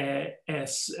a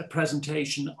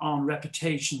presentation on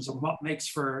reputations and what makes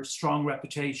for strong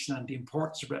reputation and the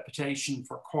importance of reputation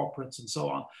for corporates and so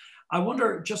on. I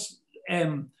wonder, just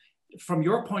from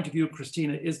your point of view,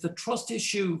 Christina, is the trust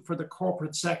issue for the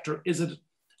corporate sector, is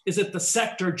it the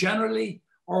sector generally,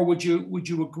 or would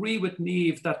you agree with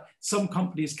Niamh that some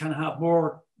companies can have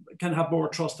more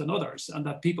trust than others, and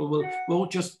that people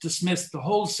won't just dismiss the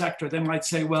whole sector? They might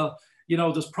say, well, you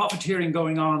know, there's profiteering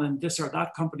going on in this or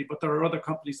that company, but there are other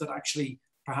companies that actually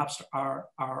perhaps are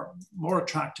more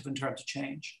attractive in terms of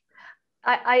change.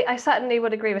 I certainly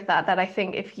would agree with that I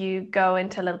think if you go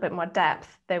into a little bit more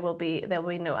depth, there will be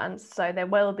nuance. So there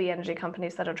will be energy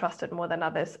companies that are trusted more than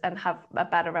others and have a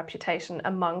better reputation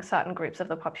among certain groups of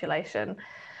the population.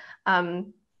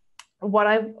 What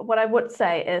I would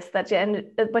say is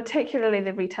that particularly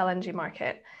the retail energy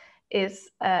market is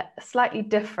slightly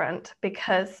different,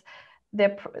 because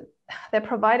they're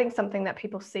providing something that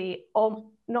people see, or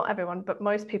not everyone, but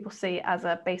most people see as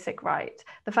a basic right.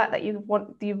 The fact that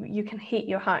you can heat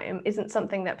your home isn't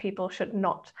something that people should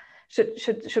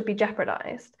be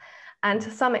jeopardized. And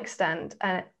to some extent,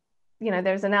 you know,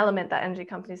 there's an element that energy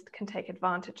companies can take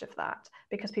advantage of that,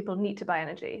 because people need to buy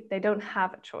energy. They don't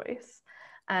have a choice,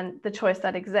 and the choice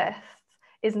that exists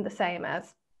isn't the same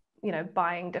as, you know,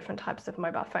 buying different types of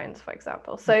mobile phones, for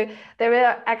example. So there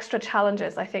are extra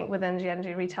challenges, I think, within the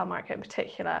energy retail market in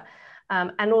particular,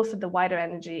 and also the wider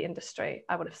energy industry,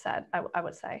 I would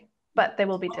say, but there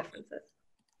will be differences.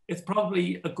 It's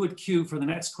probably a good cue for the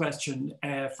next question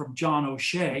from John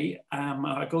O'Shea.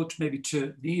 I'll go to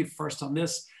Niamh first on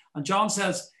this. And John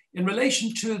says, in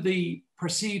relation to the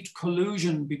perceived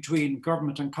collusion between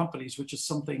government and companies, which is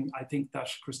something I think that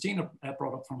Christina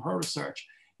brought up from her research,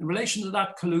 in relation to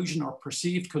that collusion, or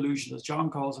perceived collusion, as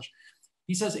John calls it,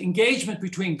 he says engagement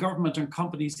between government and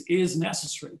companies is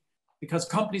necessary, because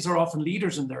companies are often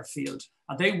leaders in their field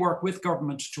and they work with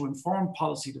government to inform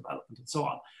policy development and so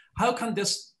on. How can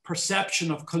this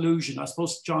perception of collusion, I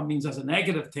suppose John means as a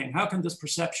negative thing, how can this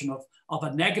perception of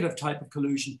a negative type of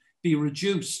collusion be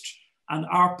reduced? And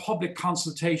are public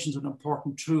consultations an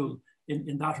important tool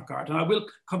in that regard? And I will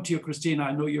come to you, Christina,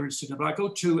 I know you're a student, but I'll go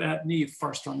to Niamh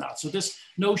first on that. So this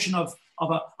notion of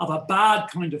a bad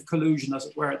kind of collusion, as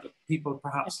it were, that people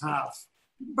perhaps have,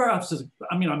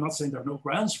 I mean, I'm not saying there are no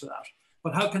grounds for that,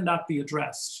 but how can that be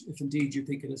addressed if indeed you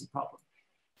think it is a problem?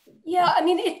 Yeah, I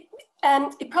mean,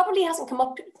 it probably hasn't come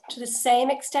up to the same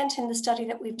extent in the study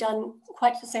that we've done,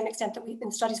 quite to the same extent that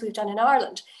in studies we've done in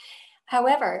Ireland.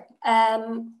 However,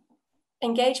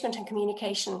 engagement and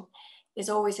communication is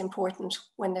always important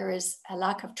when there is a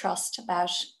lack of trust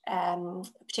about a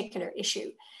particular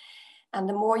issue. And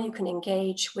the more you can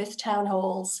engage with town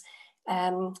halls,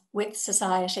 with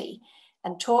society,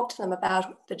 and talk to them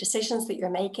about the decisions that you're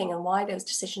making and why those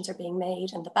decisions are being made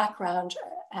and the background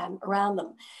around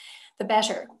them, the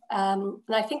better. And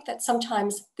I think that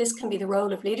sometimes this can be the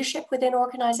role of leadership within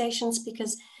organizations,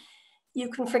 because you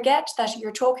can forget that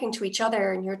you're talking to each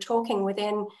other and you're talking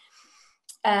within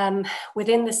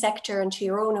the sector and to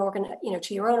your own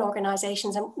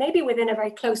organizations, and maybe within a very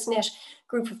close-knit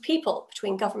group of people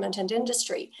between government and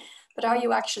industry. But are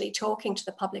you actually talking to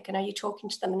the public, and are you talking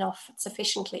to them enough,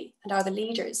 sufficiently? And are the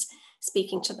leaders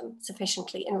speaking to them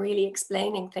sufficiently and really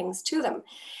explaining things to them?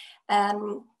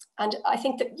 And I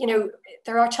think that, you know,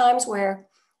 there are times where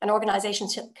an organization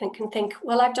can think,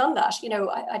 well, I've done that. You know,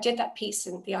 I did that piece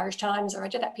in the Irish Times, or I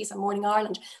did that piece on Morning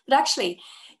Ireland. But actually,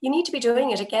 you need to be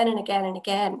doing it again and again and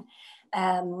again,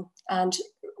 and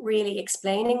really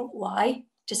explaining why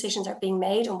decisions are being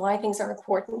made and why things are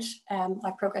important,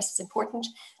 why progress is important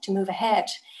to move ahead.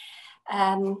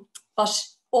 But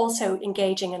also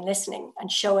engaging and listening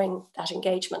and showing that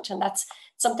engagement. And that's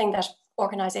something that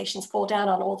organizations fall down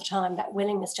on all the time, that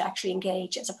willingness to actually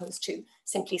engage as opposed to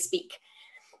simply speak.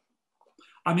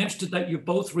 I'm interested that you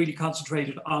both really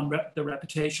concentrated on the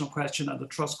reputational question and the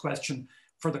trust question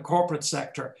for the corporate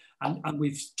sector. And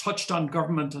we've touched on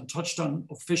government and touched on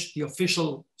the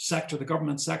official sector, the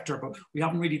government sector, but we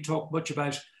haven't really talked much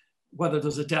about whether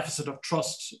there's a deficit of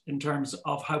trust in terms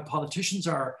of how politicians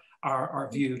are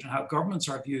viewed and how governments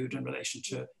are viewed in relation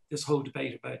to this whole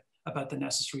debate about the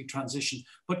necessary transition.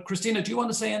 But Christina, do you want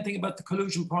to say anything about the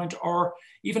collusion point, or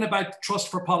even about trust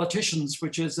for politicians,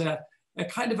 which is a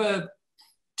kind of a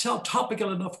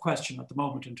topical enough question at the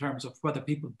moment in terms of whether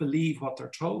people believe what they're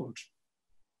told.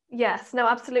 Yes, no,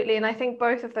 absolutely. And I think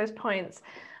both of those points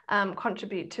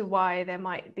contribute to why there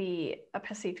might be a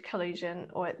perceived collusion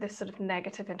or this sort of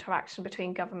negative interaction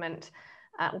between government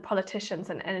or politicians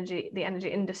and the energy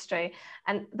industry.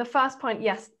 And the first point,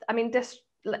 yes, I mean,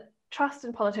 trust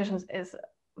in politicians is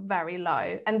very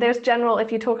low. And there's general,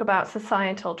 if you talk about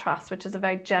societal trust, which is a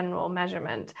very general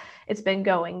measurement, it's been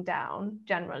going down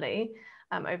generally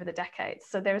over the decades.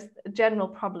 So there's a general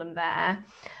problem there.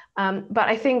 But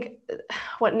I think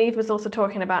what Niamh was also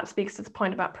talking about speaks to the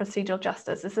point about procedural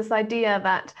justice. It's this idea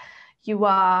that you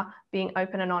are being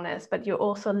open and honest, but you're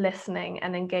also listening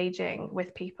and engaging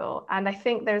with people. And I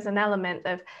think there's an element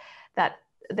of that.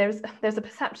 There's a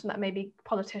perception that maybe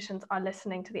politicians are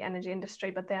listening to the energy industry,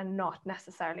 but they're not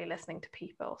necessarily listening to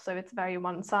people. So it's very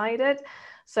one-sided.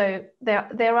 So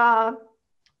there are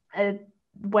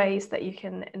ways that you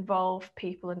can involve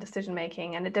people in decision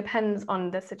making, and it depends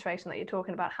on the situation that you're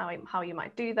talking about how you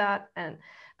might do that.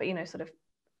 But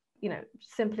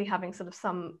simply having sort of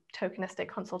some tokenistic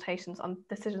consultations on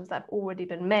decisions that have already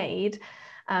been made,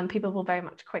 people will very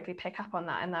much quickly pick up on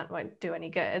that, and that won't do any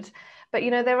good. But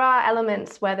there are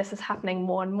elements where this is happening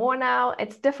more and more now.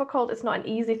 It's difficult. It's not an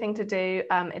easy thing to do.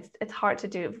 It's hard to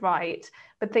do it right.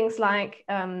 But things like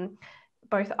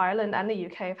both Ireland and the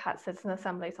UK have had citizen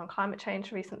assemblies on climate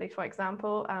change recently, for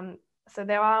example. So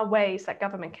there are ways that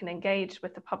government can engage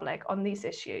with the public on these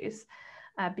issues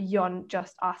beyond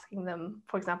just asking them,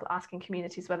 for example, asking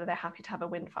communities whether they're happy to have a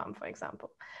wind farm, for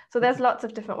example. So there's lots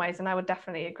of different ways, and I would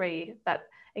definitely agree that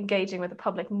engaging with the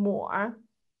public more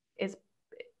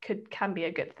can be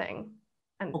a good thing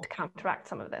and to counteract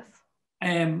some of this.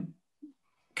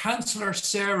 Councillor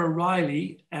Sarah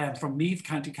Riley from Meath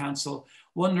County Council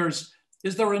wonders,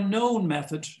 is there a known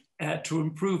method to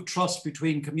improve trust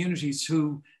between communities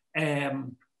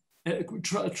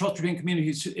trust between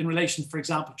communities in relation, for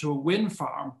example, to a wind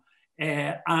farm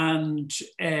and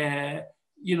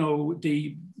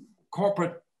the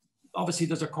corporate? Obviously,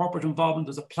 there's a corporate involvement,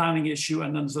 there's a planning issue,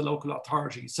 and then there's a local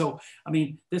authority. So, I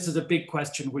mean, this is a big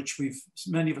question which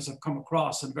many of us have come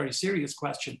across, and a very serious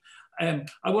question. I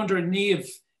wonder, Niamh,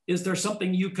 is there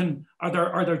something are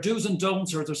there do's and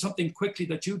don'ts, or is there something quickly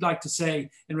that you'd like to say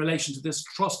in relation to this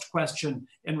trust question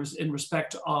in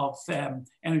respect of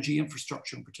energy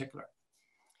infrastructure in particular?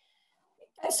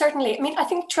 Certainly. I mean, I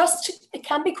think trust, it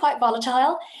can be quite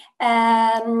volatile.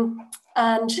 And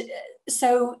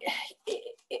so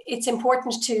it's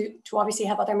important to obviously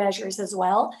have other measures as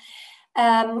well.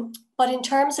 But in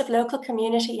terms of local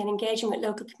community and engaging with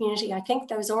local community, I think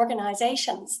those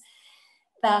organizations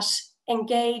that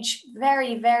engage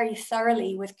very, very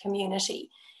thoroughly with community.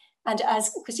 And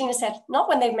as Christina said, not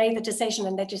when they've made the decision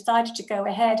and they decided to go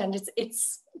ahead and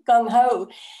it's gung-ho,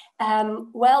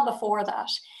 well before that,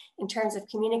 in terms of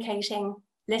communicating,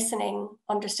 listening,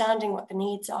 understanding what the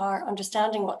needs are,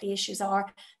 understanding what the issues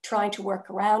are, trying to work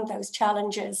around those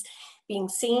challenges, being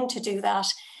seen to do that,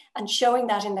 and showing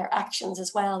that in their actions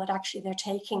as well, that actually they're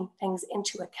taking things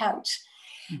into account.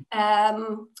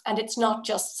 And it's not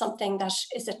just something that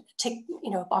is a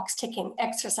box ticking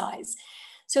exercise.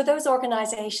 So those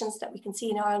organizations that we can see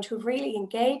in Ireland who've really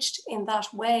engaged in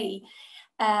that way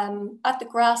at the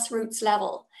grassroots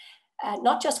level,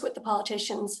 not just with the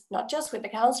politicians, not just with the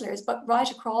councillors, but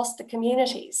right across the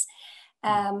communities,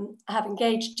 have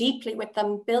engaged deeply with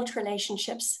them, built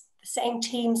relationships, the same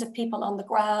teams of people on the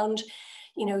ground,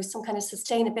 some kind of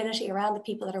sustainability around the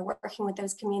people that are working with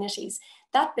those communities.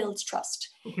 That builds trust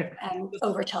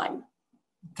over time.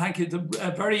 Thank you.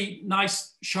 A very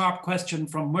nice, sharp question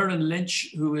from Muireann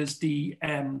Lynch, who is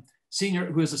a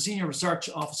senior research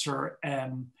officer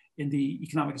in the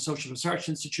Economic and Social Research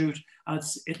Institute, and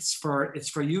it's for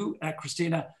you,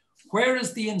 Christina. Where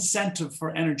is the incentive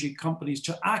for energy companies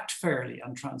to act fairly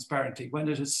and transparently when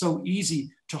it is so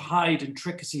easy to hide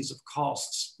intricacies of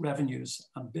costs, revenues,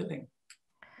 and billing?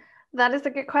 That is a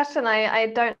good question. I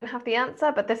don't have the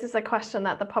answer, but this is a question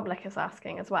that the public is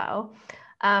asking as well.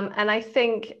 And I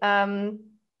think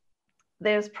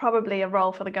there's probably a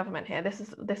role for the government here.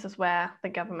 This is where the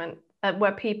government,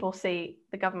 where people see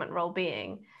the government role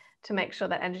being, to make sure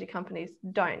that energy companies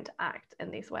don't act in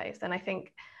these ways. And I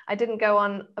think I didn't go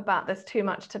on about this too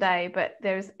much today, but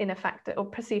there's ineffective or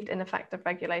perceived ineffective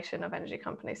regulation of energy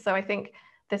companies. So I think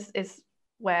this is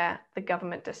where the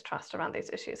government distrust around these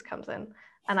issues comes in.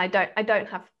 And I don't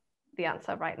have the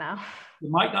answer right now. You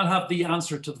might not have the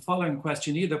answer to the following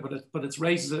question either, but it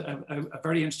raises a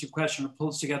very interesting question. It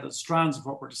pulls together the strands of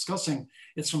what we're discussing.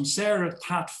 It's from Sarah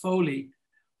Pat Foley.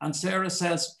 And Sarah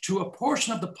says, to a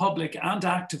portion of the public and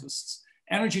activists,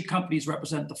 energy companies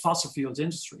represent the fossil fuels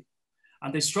industry.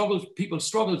 And people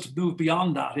struggle to move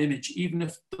beyond that image, even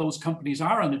if those companies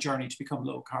are on a journey to become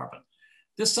low carbon.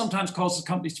 This sometimes causes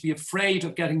companies to be afraid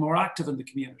of getting more active in the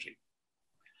community.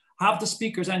 Have the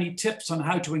speakers any tips on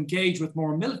how to engage with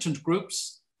more militant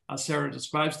groups, as Sarah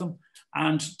describes them,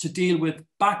 and to deal with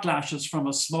backlashes from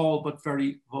a small but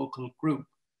very vocal group?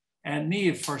 And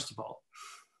Niamh, first of all.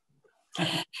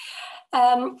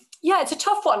 Yeah, it's a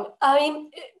tough one. I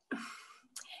mean,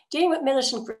 dealing with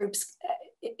militant groups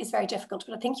is very difficult,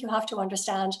 but I think you have to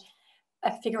understand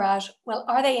and figure out, well,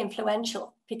 are they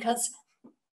influential? Because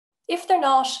if they're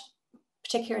not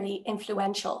particularly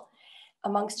influential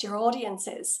amongst your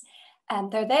audiences,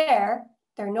 and they're there,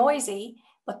 they're noisy,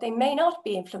 but they may not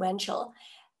be influential,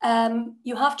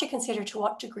 you have to consider to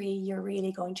what degree you're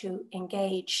really going to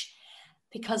engage,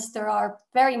 because there are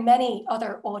very many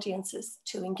other audiences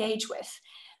to engage with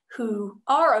who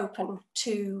are open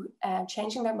to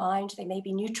changing their mind. They may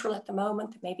be neutral at the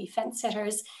moment, they may be fence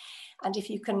sitters. And if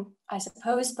you can, I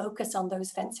suppose, focus on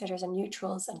those fence sitters and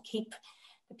neutrals and keep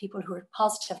the people who are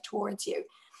positive towards you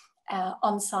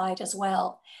on side as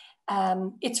well.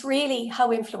 It's really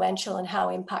how influential and how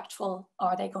impactful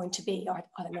are they going to be, are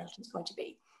the militants going to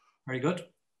be? Very good.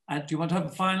 Do you want to have a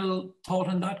final thought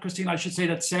on that, Christine? I should say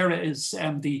that Sarah is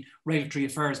the Regulatory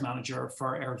Affairs Manager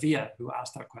for ReVia, who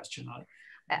asked that question.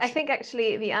 I think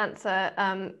actually the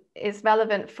answer is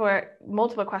relevant for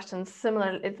multiple questions.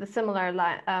 It's the similar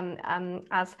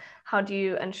as how do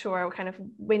you ensure kind of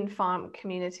wind farm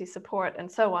community support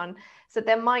and so on. So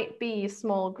there might be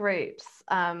small groups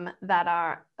that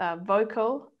are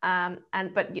vocal,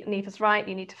 but Niamh is right.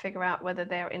 You need to figure out whether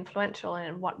they're influential and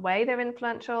in what way they're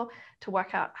influential to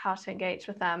work out how to engage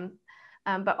with them.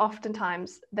 But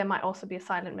oftentimes there might also be a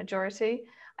silent majority.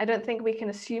 I don't think we can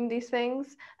assume these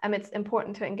things. It's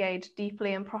important to engage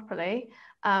deeply and properly.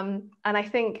 And I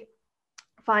think,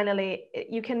 finally,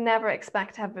 you can never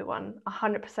expect everyone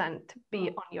 100% to be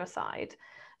on your side.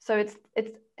 So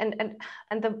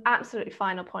and the absolutely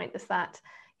final point is that,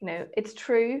 you know, it's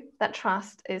true that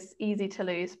trust is easy to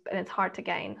lose, but it's hard to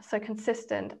gain. So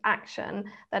consistent action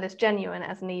that is genuine,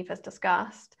 as Niamh has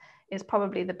discussed, is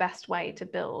probably the best way to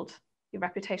build your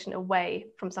reputation away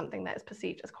from something that is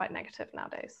perceived as quite negative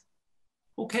nowadays.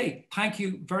 Okay, thank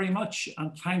you very much.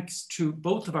 And thanks to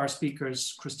both of our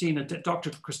speakers,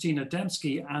 Dr. Christina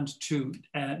Demski and to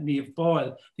Niamh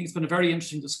Boyle. I think it's been a very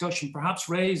interesting discussion, perhaps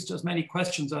raised as many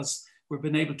questions as we've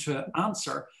been able to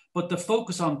answer, but the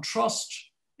focus on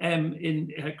trust in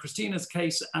Christina's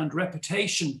case and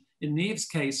reputation in Niamh's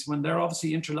case, when they're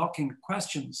obviously interlocking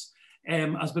questions,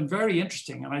 has been very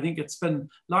interesting. And I think it's been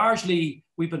largely,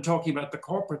 we've been talking about the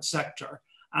corporate sector,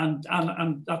 and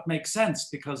that makes sense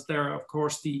because they're, of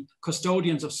course, the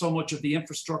custodians of so much of the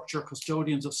infrastructure,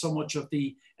 custodians of so much of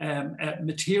the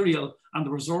material and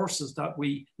the resources that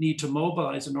we need to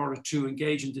mobilize in order to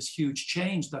engage in this huge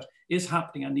change that is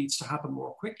happening and needs to happen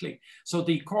more quickly. So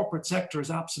the corporate sector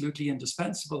is absolutely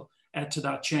indispensable to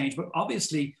that change. But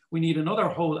obviously, we need another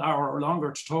whole hour or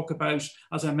longer to talk about,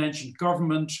 as I mentioned,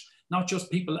 government, not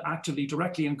just people actively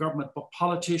directly in government, but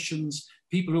politicians,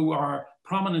 people who are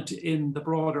prominent in the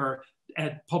broader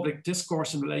public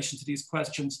discourse in relation to these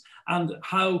questions, and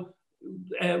how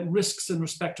risks in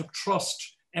respect of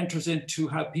trust enters into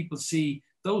how people see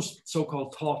those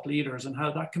so-called thought leaders and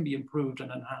how that can be improved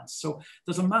and enhanced. So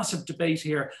there's a massive debate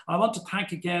here. I want to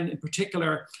thank again, in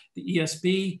particular, the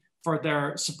ESB for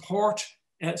their support.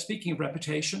 Speaking of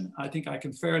reputation, I think I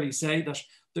can fairly say that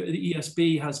the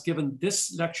ESB has given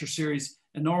this lecture series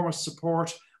enormous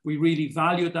support. We really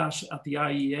value that at the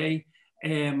IIEA.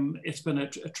 It's been a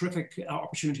terrific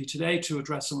opportunity today to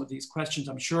address some of these questions,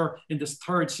 I'm sure, in this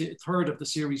third of the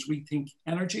series, Rethink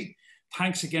Energy.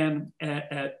 Thanks again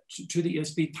to the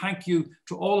ESB. Thank you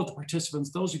to all of the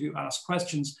participants, those of you who asked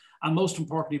questions, and most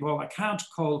importantly of all, I can't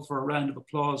call for a round of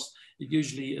applause. It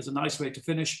usually is a nice way to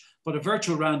finish, but a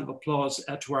virtual round of applause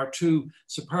to our two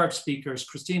superb speakers,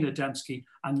 Christina Demski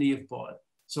and Niamh Boyle.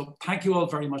 So thank you all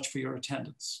very much for your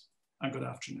attendance, and good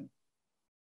afternoon.